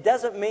 It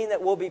doesn't mean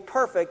that we'll be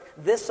perfect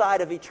this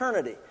side of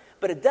eternity.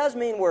 But it does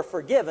mean we're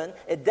forgiven.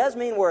 It does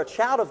mean we're a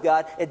child of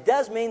God. It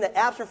does mean that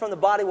absent from the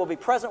body we'll be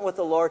present with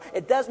the Lord.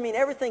 It does mean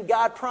everything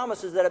God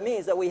promises that it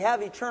means, that we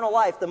have eternal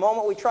life the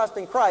moment we trust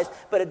in Christ.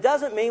 But it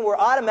doesn't mean we're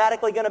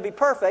automatically going to be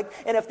perfect.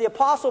 And if the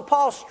Apostle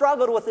Paul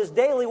struggled with his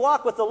daily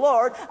walk with the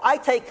Lord, I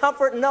take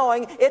comfort in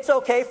knowing it's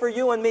okay for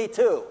you and me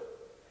too.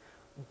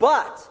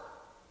 But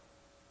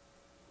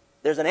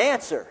there's an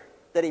answer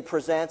that he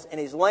presents, and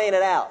he's laying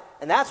it out.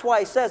 And that's why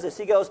he says this.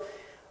 He goes,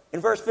 in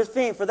verse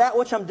 15, for that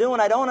which I'm doing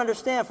I don't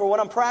understand, for what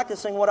I'm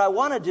practicing what I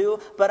want to do,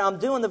 but I'm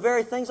doing the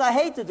very things I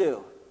hate to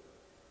do.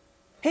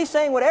 He's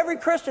saying what every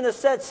Christian has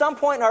said some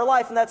point in our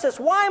life, and that's this: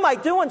 why am I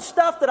doing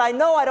stuff that I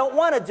know I don't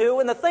want to do,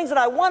 and the things that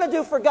I want to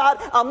do for God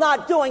I'm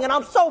not doing, and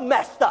I'm so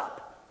messed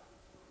up?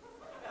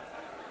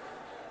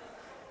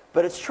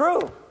 But it's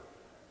true.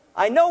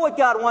 I know what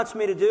God wants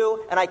me to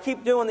do, and I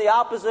keep doing the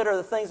opposite or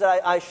the things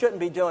that I shouldn't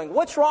be doing.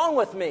 What's wrong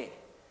with me?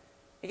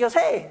 He goes,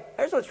 hey,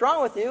 here's what's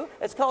wrong with you.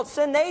 It's called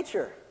sin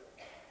nature.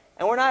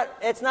 And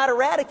it's not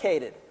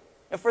eradicated.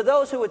 And for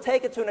those who would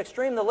take it to an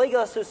extreme, the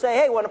legalists who say,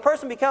 hey, when a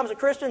person becomes a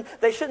Christian,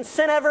 they shouldn't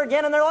sin ever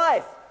again in their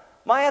life.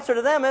 My answer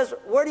to them is,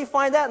 where do you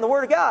find that in the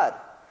Word of God?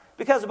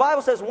 Because the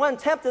Bible says, when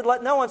tempted,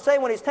 let no one say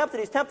when he's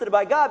tempted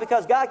by God,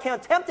 because God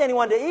can't tempt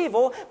anyone to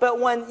evil. But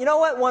when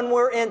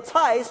we're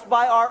enticed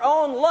by our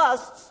own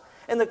lusts,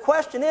 and the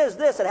question is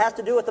this, it has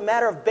to do with the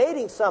matter of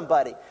baiting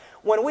somebody.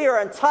 When we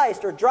are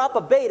enticed or drop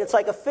a bait, it's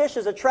like a fish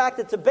is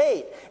attracted to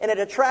bait. And it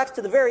attracts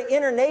to the very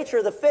inner nature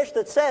of the fish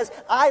that says,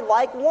 I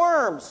like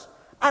worms.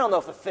 I don't know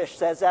if a fish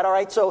says that, all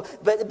right? So,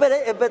 but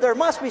there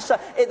must be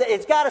some,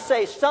 it's got to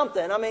say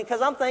something.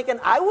 Because I'm thinking,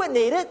 I wouldn't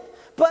eat it.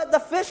 But the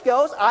fish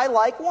goes, I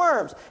like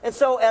worms. And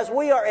so as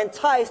we are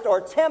enticed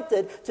or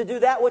tempted to do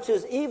that which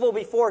is evil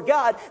before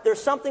God,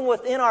 there's something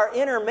within our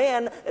inner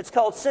man, it's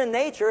called sin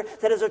nature,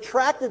 that is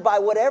attracted by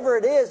whatever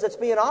it is that's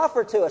being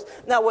offered to us.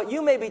 Now, what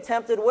you may be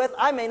tempted with,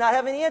 I may not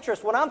have any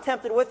interest. What I'm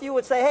tempted with, you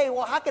would say, hey,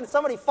 well, how can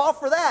somebody fall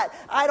for that?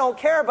 I don't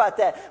care about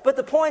that. But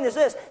the point is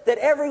this, that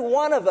every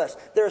one of us,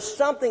 there's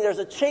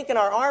a chink in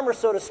our armor,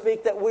 so to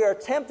speak, that we are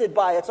tempted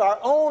by. It's our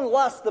own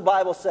lust, the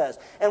Bible says.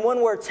 And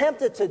when we're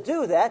tempted to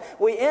do that,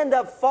 we end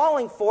up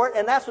falling for it,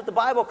 and that's what the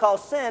Bible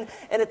calls sin.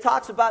 And it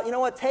talks about,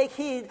 take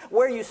heed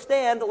where you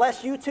stand,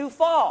 lest you too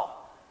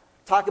fall.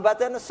 Talk about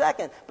that in a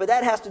second. But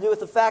that has to do with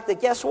the fact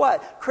that, guess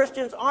what?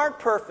 Christians aren't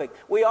perfect.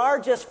 We are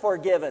just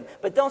forgiven.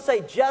 But don't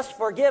say just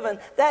forgiven.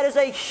 That is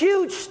a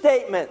huge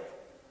statement.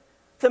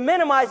 To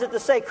minimize it, to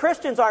say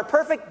Christians aren't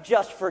perfect,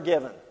 just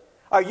forgiven.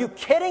 Are you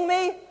kidding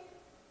me?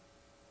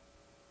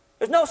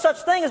 There's no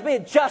such thing as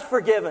being just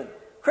forgiven.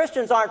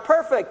 Christians aren't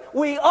perfect.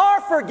 We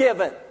are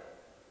forgiven.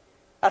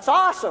 That's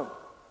awesome.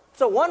 It's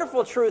a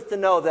wonderful truth to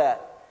know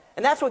that.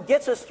 And that's what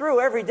gets us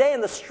through every day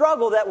in the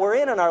struggle that we're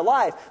in our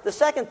life. The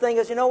second thing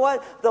is, you know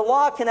what? The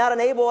law cannot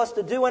enable us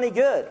to do any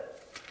good.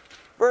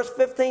 Verse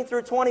 15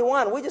 through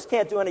 21, we just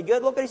can't do any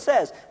good. Look what he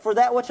says. For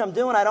that which I'm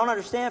doing, I don't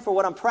understand. For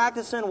what I'm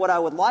practicing, what I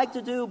would like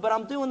to do, but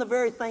I'm doing the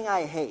very thing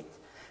I hate.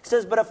 He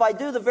says, but if I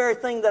do the very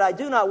thing that I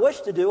do not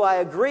wish to do, I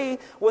agree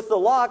with the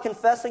law,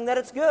 confessing that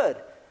it's good.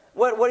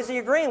 What is he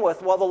agreeing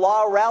with? Well, the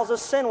law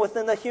arouses sin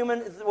within the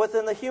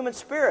human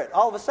spirit.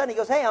 All of a sudden he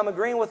goes, hey, I'm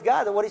agreeing with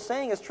God that what he's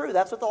saying is true.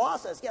 That's what the law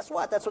says. Guess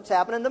what? That's what's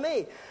happening to me.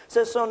 It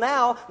says, so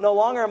now no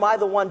longer am I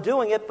the one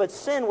doing it, but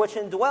sin which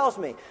indwells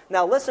me.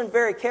 Now listen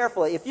very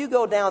carefully. If you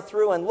go down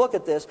through and look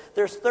at this,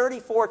 there's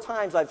 34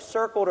 times I've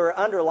circled or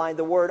underlined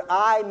the word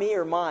I, me,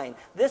 or mine.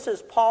 This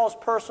is Paul's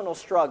personal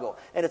struggle,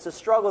 and it's a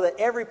struggle that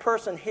every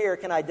person here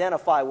can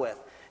identify with.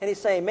 And he's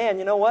saying, man,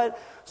 you know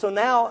what? So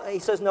now, he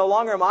says, no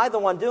longer am I the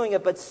one doing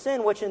it, but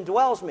sin which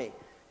indwells me.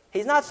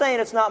 He's not saying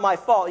it's not my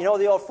fault. You know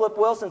the old Flip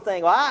Wilson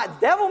thing, well, the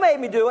devil made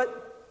me do it.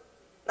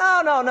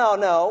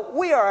 No.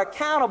 We are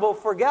accountable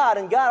for God,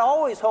 and God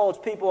always holds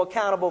people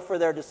accountable for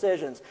their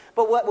decisions.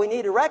 But what we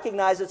need to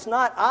recognize, it's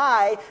not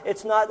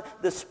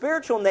the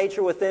spiritual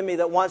nature within me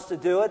that wants to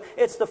do it.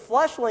 It's the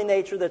fleshly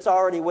nature that's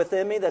already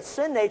within me, that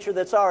sin nature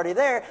that's already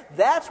there.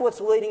 That's what's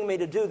leading me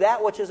to do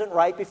that which isn't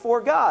right before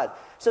God.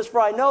 It says,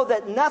 for I know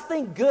that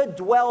nothing good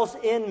dwells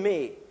in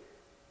me.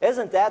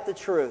 Isn't that the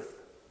truth?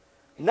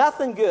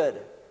 Nothing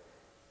good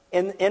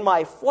in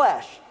my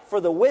flesh. For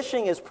the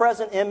wishing is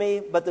present in me,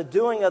 but the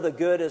doing of the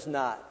good is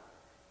not.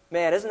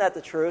 Man, isn't that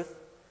the truth?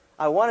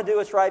 I want to do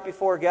what's right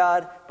before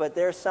God, but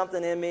there's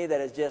something in me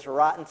that is just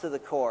rotten to the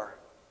core.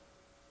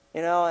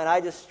 You know, and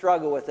I just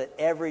struggle with it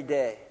every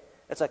day.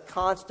 It's a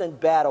constant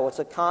battle. It's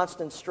a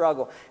constant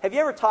struggle. Have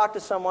you ever talked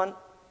to someone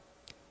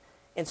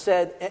and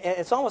said, and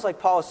it's almost like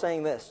Paul is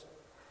saying this.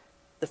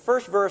 The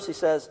first verse he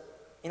says,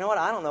 you know what,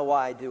 I don't know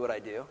why I do what I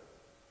do.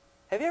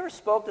 Have you ever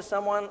spoke to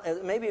someone,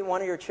 maybe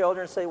one of your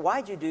children, and say,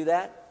 why'd you do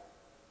that?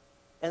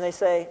 And they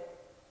say,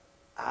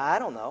 I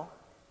don't know.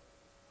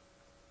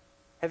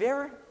 Have you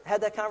ever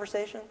had that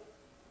conversation?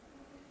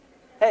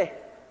 Hey,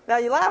 now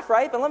you laugh,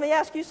 right? But let me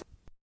ask you something.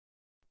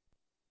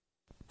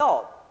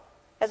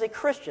 As a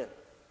Christian,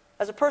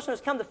 as a person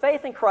who's come to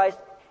faith in Christ,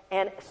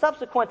 and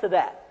subsequent to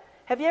that,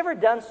 have you ever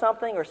done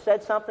something or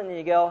said something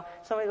and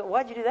somebody goes,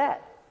 why'd you do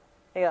that?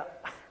 And you go,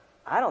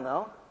 I don't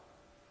know.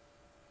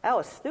 That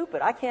was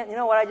stupid. You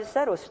know what I just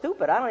said was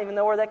stupid. I don't even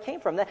know where that came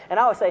from. And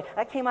I would say,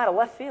 that came out of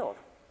left field.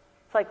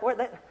 It's like,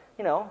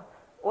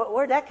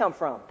 where'd that come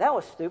from? That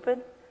was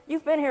stupid.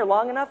 You've been here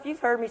long enough. You've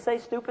heard me say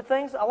stupid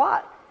things a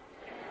lot.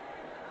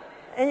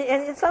 And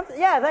it's something,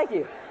 yeah, thank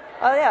you.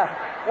 Oh,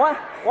 yeah.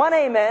 One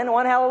amen,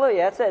 one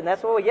hallelujah. That's it. And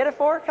that's what we get it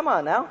for? Come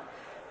on now.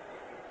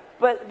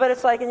 But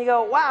it's like, and you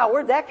go, wow,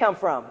 where'd that come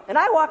from? And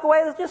I walk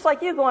away just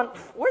like you going,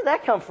 where'd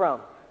that come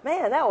from?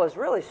 Man, that was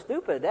really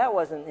stupid. That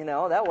wasn't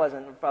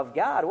of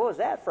God. What was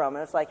that from?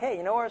 And it's like, hey,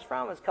 you know where it's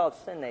from? It's called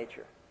sin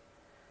nature.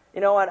 You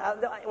know what?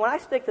 When I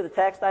stick to the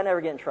text, I never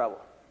get in trouble.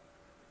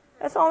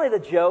 That's only the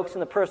jokes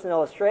and the personal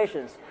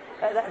illustrations.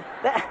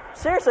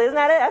 Seriously, isn't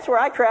that it? That's where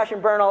I crash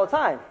and burn all the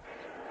time.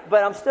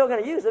 But I'm still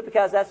going to use it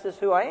because that's just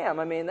who I am.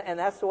 I mean, and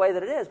that's the way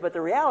that it is. But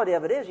the reality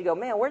of it is, you go,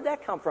 man, where'd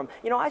that come from?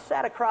 You know, I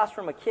sat across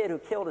from a kid who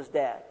killed his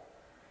dad.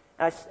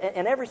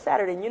 And every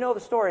Saturday, and you know the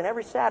story, and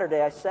every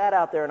Saturday I sat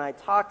out there and I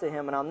talked to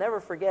him, and I'll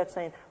never forget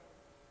saying,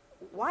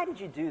 why did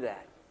you do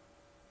that?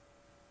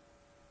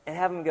 And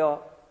have him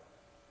go,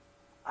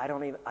 I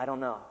don't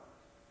know.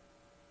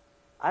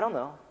 I don't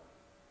know.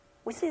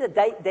 We see the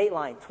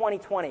dateline,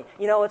 2020.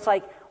 You know, it's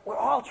like we're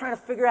all trying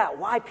to figure out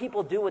why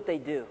people do what they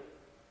do.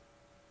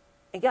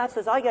 And God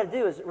says, all you got to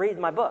do is read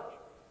my book.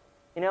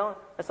 You know,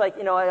 it's like,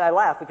 you know, I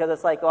laugh because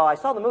it's like, well, I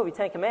saw the movie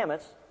Ten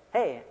Commandments.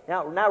 Hey,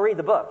 now read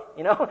the book.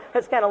 You know,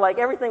 it's kind of like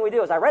everything we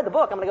do is I read the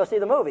book, I'm going to go see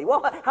the movie.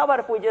 Well, how about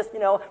if we just,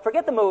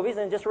 forget the movies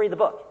and just read the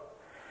book?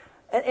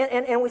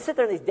 And we sit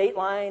there in these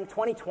Dateline,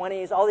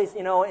 2020s, all these,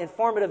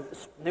 informative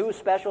news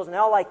specials, and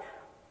they're all like,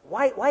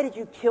 why did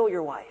you kill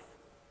your wife?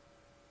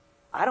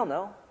 I don't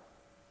know.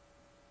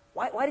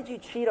 Why did you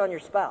cheat on your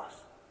spouse?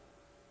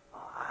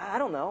 I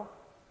don't know.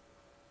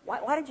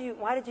 Why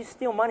did you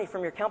steal money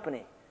from your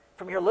company,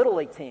 from your Little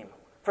League team,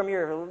 from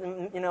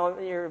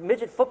your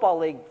midget football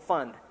league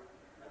fund?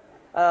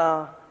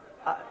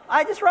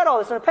 I just read all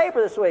this in a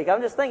paper this week.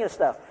 I'm just thinking of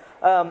stuff.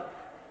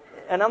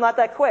 And I'm not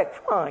that quick.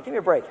 Come on, give me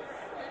a break.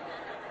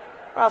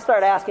 I'll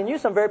start asking you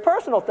some very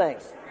personal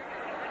things.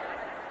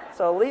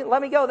 So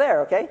let me go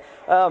there, okay?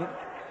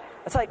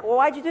 It's like, well,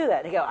 why'd you do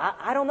that? And you go,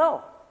 I don't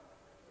know.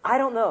 I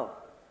don't know.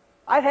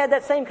 I've had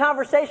that same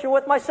conversation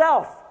with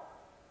myself.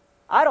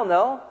 I don't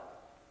know.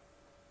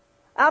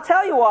 I'll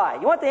tell you why.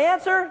 You want the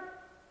answer?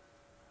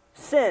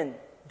 Sin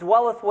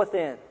dwelleth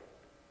within.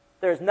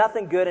 There's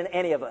nothing good in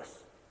any of us.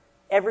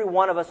 Every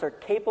one of us are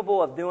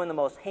capable of doing the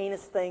most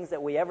heinous things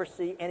that we ever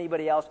see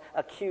anybody else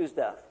accused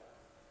of.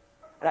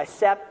 And I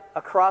sat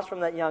across from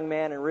that young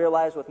man and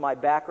realized with my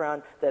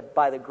background that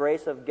by the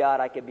grace of God,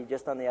 I could be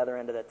just on the other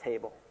end of that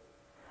table.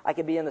 I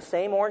could be in the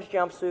same orange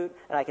jumpsuit,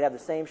 and I could have the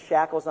same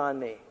shackles on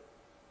me.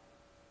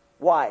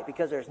 Why?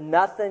 Because there's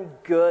nothing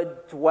good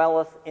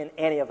dwelleth in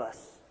any of us.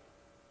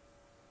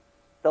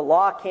 The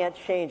law can't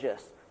change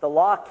us. The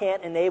law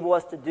can't enable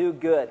us to do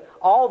good.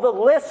 All the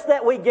lists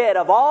that we get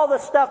of all the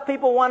stuff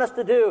people want us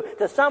to do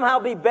to somehow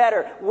be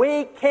better,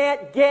 we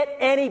can't get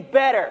any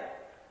better.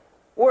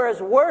 We're as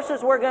worse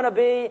as we're going to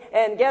be,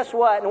 and guess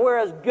what? And we're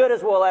as good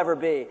as we'll ever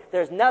be.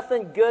 There's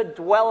nothing good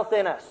dwelleth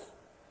in us.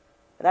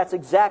 And that's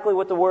exactly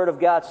what the Word of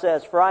God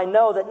says. For I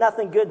know that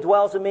nothing good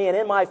dwells in me and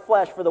in my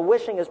flesh, for the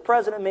wishing is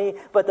present in me,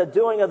 but the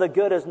doing of the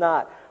good is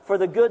not. For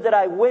the good that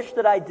I wish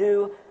that I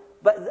do,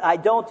 but I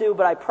don't do,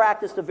 but I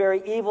practice the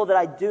very evil that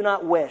I do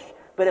not wish.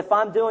 But if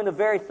I'm doing the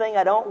very thing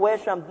I don't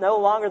wish, I'm no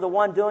longer the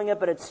one doing it,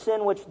 but it's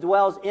sin which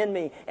dwells in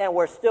me. And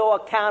we're still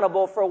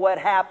accountable for what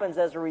happens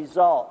as a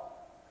result.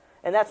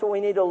 And that's what we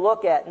need to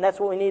look at, and that's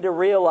what we need to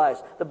realize.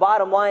 The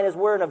bottom line is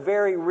we're in a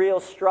very real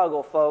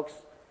struggle, folks.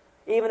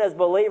 Even as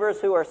believers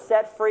who are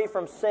set free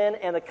from sin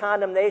and the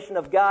condemnation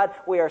of God,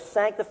 we are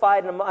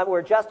sanctified,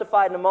 we're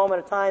justified in a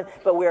moment of time,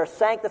 but we are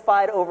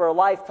sanctified over a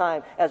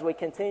lifetime as we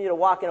continue to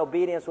walk in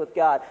obedience with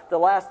God. The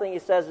last thing he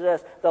says is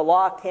this: the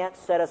law can't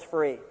set us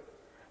free.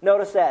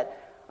 Notice that.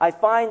 I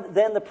find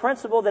then the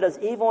principle that is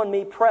evil in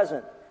me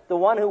present, the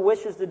one who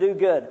wishes to do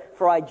good.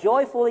 For I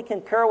joyfully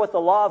concur with the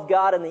law of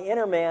God in the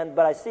inner man,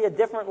 but I see a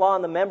different law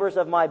in the members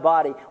of my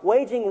body,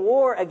 waging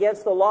war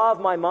against the law of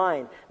my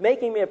mind,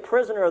 making me a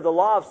prisoner of the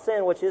law of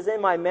sin which is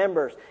in my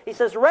members. He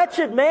says,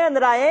 wretched man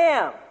that I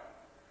am.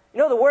 You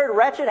know, the word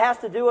wretched has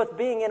to do with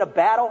being in a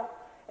battle.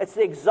 It's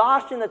the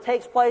exhaustion that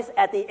takes place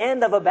at the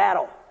end of a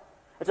battle.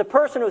 It's a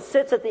person who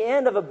sits at the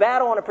end of a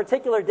battle on a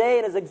particular day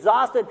and is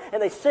exhausted, and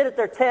they sit at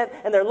their tent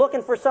and they're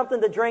looking for something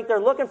to drink, they're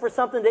looking for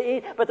something to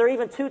eat, but they're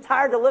even too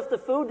tired to lift the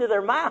food to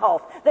their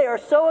mouth. They are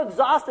so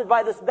exhausted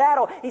by this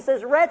battle. He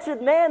says,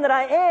 wretched man that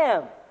I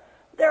am.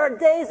 There are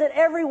days that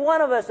every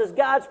one of us as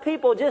God's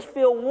people just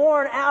feel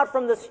worn out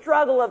from the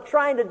struggle of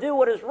trying to do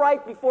what is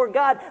right before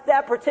God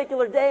that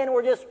particular day, and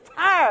we're just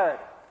tired.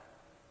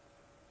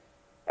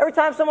 Every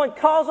time someone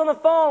calls on the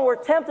phone,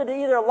 we're tempted to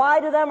either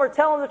lie to them or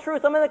tell them the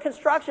truth. I'm in the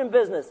construction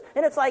business.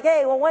 And it's like,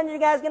 hey, well, when are you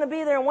guys going to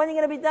be there? And when are you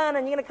going to be done?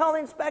 And you're going to call the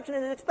inspection,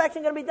 and the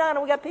inspection going to be done.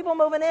 And we got people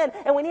moving in,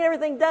 and we need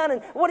everything done.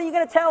 And what are you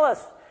going to tell us?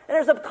 And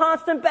there's a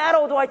constant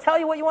battle. Do I tell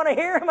you what you want to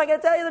hear? Or am I going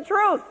to tell you the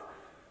truth?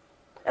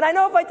 And I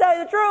know if I tell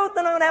you the truth,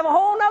 then I'm going to have a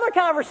whole other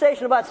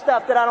conversation about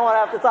stuff that I don't want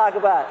to have to talk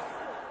about.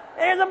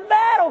 And there's a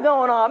battle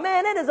going on.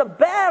 Man, it is a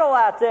battle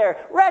out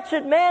there.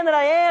 Wretched man that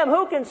I am,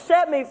 who can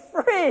set me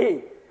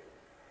free?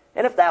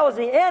 And if that was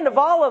the end of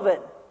all of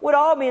it, we'd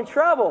all be in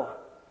trouble.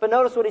 But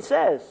notice what he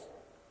says.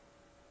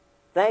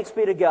 Thanks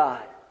be to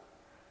God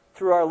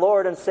through our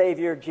Lord and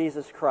Savior,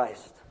 Jesus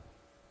Christ.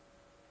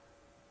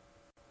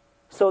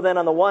 So then,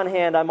 on the one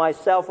hand, I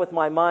myself with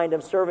my mind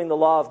am serving the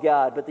law of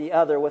God, but the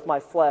other with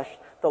my flesh,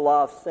 the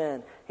law of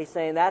sin. He's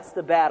saying that's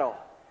the battle.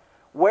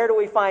 Where do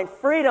we find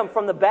freedom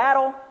from the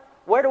battle?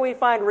 Where do we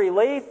find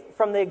relief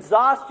from the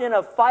exhaustion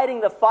of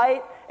fighting the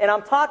fight? And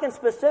I'm talking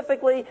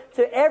specifically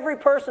to every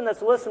person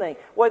that's listening,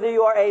 whether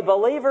you are a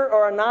believer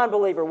or a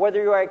non-believer,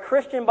 whether you are a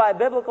Christian by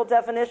biblical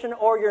definition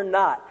or you're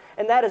not.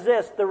 And that is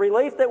this: the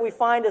relief that we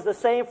find is the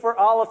same for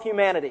all of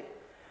humanity.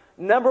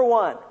 Number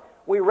one,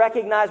 we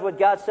recognize what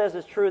God says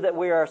is true, that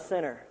we are a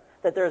sinner,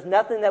 that there's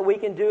nothing that we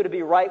can do to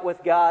be right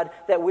with God,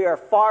 that we are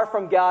far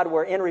from God,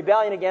 we're in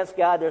rebellion against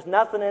God, there's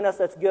nothing in us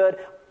that's good.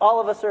 All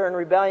of us are in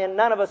rebellion,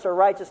 none of us are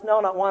righteous, no,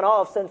 not one.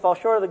 All have sinned, fall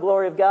short of the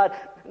glory of God,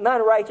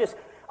 none righteous.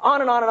 On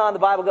and on and on the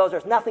Bible goes.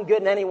 There's nothing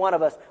good in any one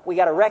of us. We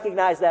got to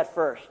recognize that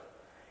first.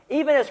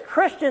 Even as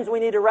Christians, we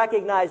need to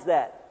recognize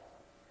that.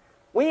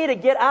 We need to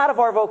get out of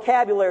our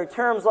vocabulary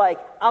terms like,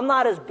 I'm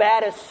not as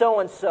bad as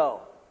so-and-so.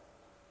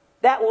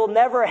 That will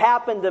never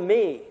happen to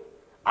me.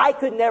 I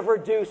could never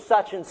do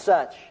such and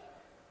such.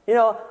 You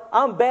know,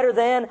 I'm better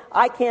than,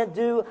 I can't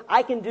do,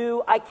 I can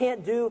do, I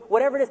can't do,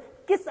 whatever it is.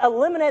 Just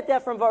eliminate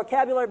that from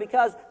vocabulary,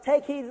 because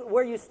take heed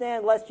where you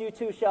stand, lest you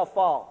too shall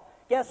fall.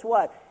 Guess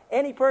what?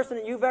 Any person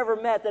that you've ever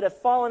met that has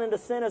fallen into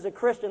sin as a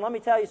Christian, let me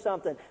tell you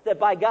something, that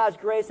by God's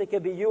grace it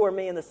could be you or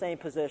me in the same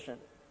position.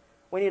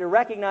 We need to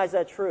recognize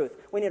that truth.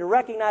 We need to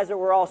recognize that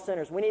we're all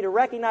sinners. We need to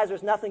recognize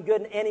there's nothing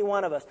good in any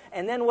one of us.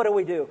 And then what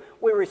do?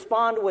 We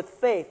respond with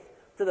faith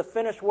to the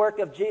finished work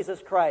of Jesus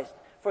Christ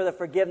for the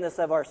forgiveness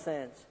of our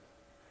sins.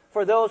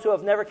 For those who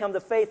have never come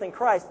to faith in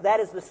Christ, that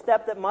is the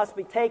step that must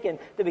be taken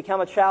to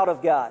become a child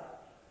of God.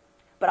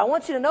 But I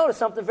want you to notice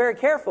something very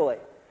carefully.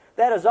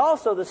 That is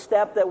also the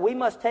step that we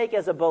must take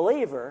as a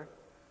believer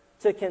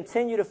to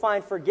continue to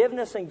find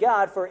forgiveness in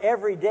God, for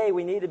every day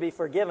we need to be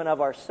forgiven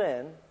of our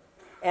sin,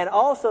 and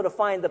also to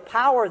find the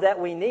power that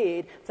we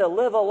need to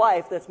live a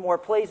life that's more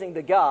pleasing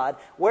to God.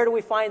 Where do we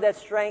find that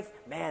strength?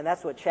 Man,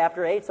 that's what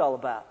chapter 8's all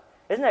about.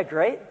 Isn't that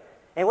great?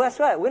 And guess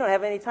what? We don't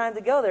have any time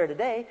to go there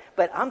today,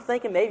 but I'm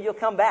thinking maybe you'll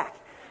come back.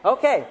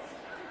 Okay.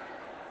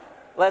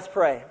 Let's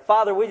pray.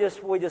 Father, we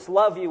just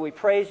love you. We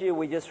praise you.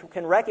 We just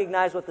can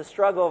recognize with the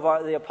struggle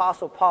of the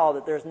Apostle Paul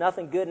that there's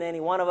nothing good in any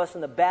one of us,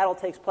 and the battle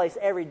takes place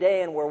every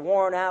day, and we're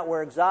worn out,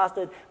 we're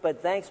exhausted.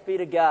 But thanks be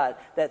to God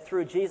that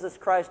through Jesus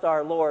Christ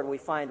our Lord we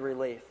find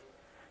relief.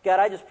 God,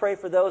 I just pray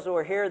for those who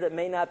are here that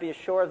may not be as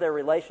sure of their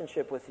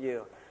relationship with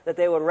you, that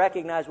they would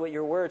recognize what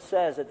your word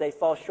says, that they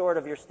fall short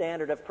of your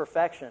standard of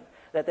perfection,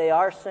 that they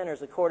are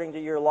sinners according to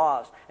your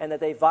laws, and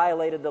that they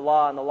violated the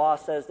law, and the law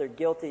says they're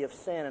guilty of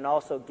sin and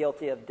also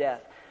guilty of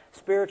death,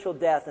 spiritual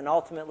death and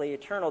ultimately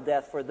eternal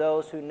death for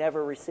those who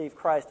never receive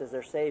Christ as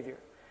their Savior.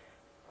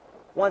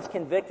 Once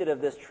convicted of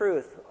this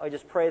truth, I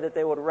just pray that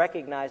they would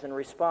recognize and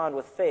respond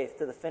with faith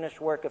to the finished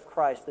work of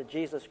Christ, that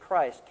Jesus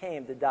Christ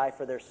came to die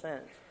for their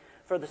sins,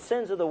 for the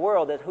sins of the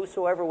world, that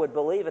whosoever would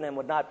believe in him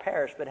would not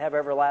perish but have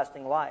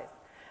everlasting life.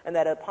 And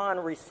that upon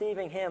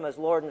receiving him as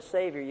Lord and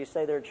Savior, you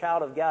say they're a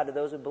child of God to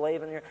those who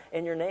believe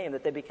in your name,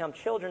 that they become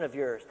children of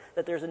yours,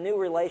 that there's a new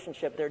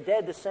relationship. They're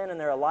dead to sin and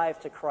they're alive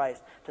to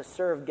Christ to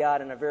serve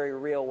God in a very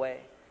real way.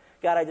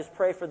 God, I just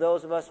pray for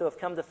those of us who have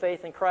come to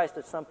faith in Christ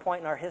at some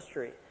point in our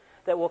history,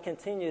 that we'll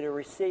continue to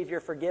receive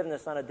your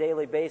forgiveness on a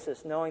daily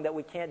basis, knowing that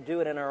we can't do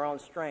it in our own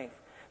strength,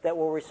 that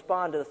we'll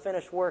respond to the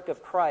finished work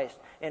of Christ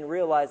and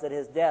realize that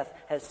his death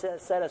has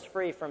set us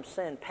free from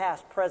sin,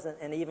 past, present,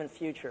 and even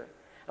future.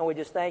 And we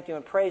just thank you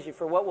and praise you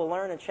for what we'll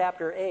learn in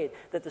chapter 8,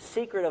 that the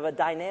secret of a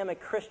dynamic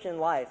Christian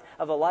life,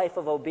 of a life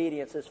of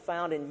obedience, is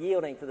found in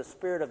yielding to the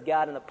Spirit of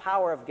God and the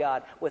power of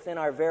God within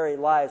our very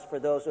lives for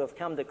those who have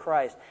come to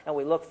Christ. And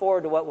we look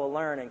forward to what we'll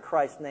learn in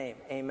Christ's name.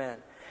 Amen.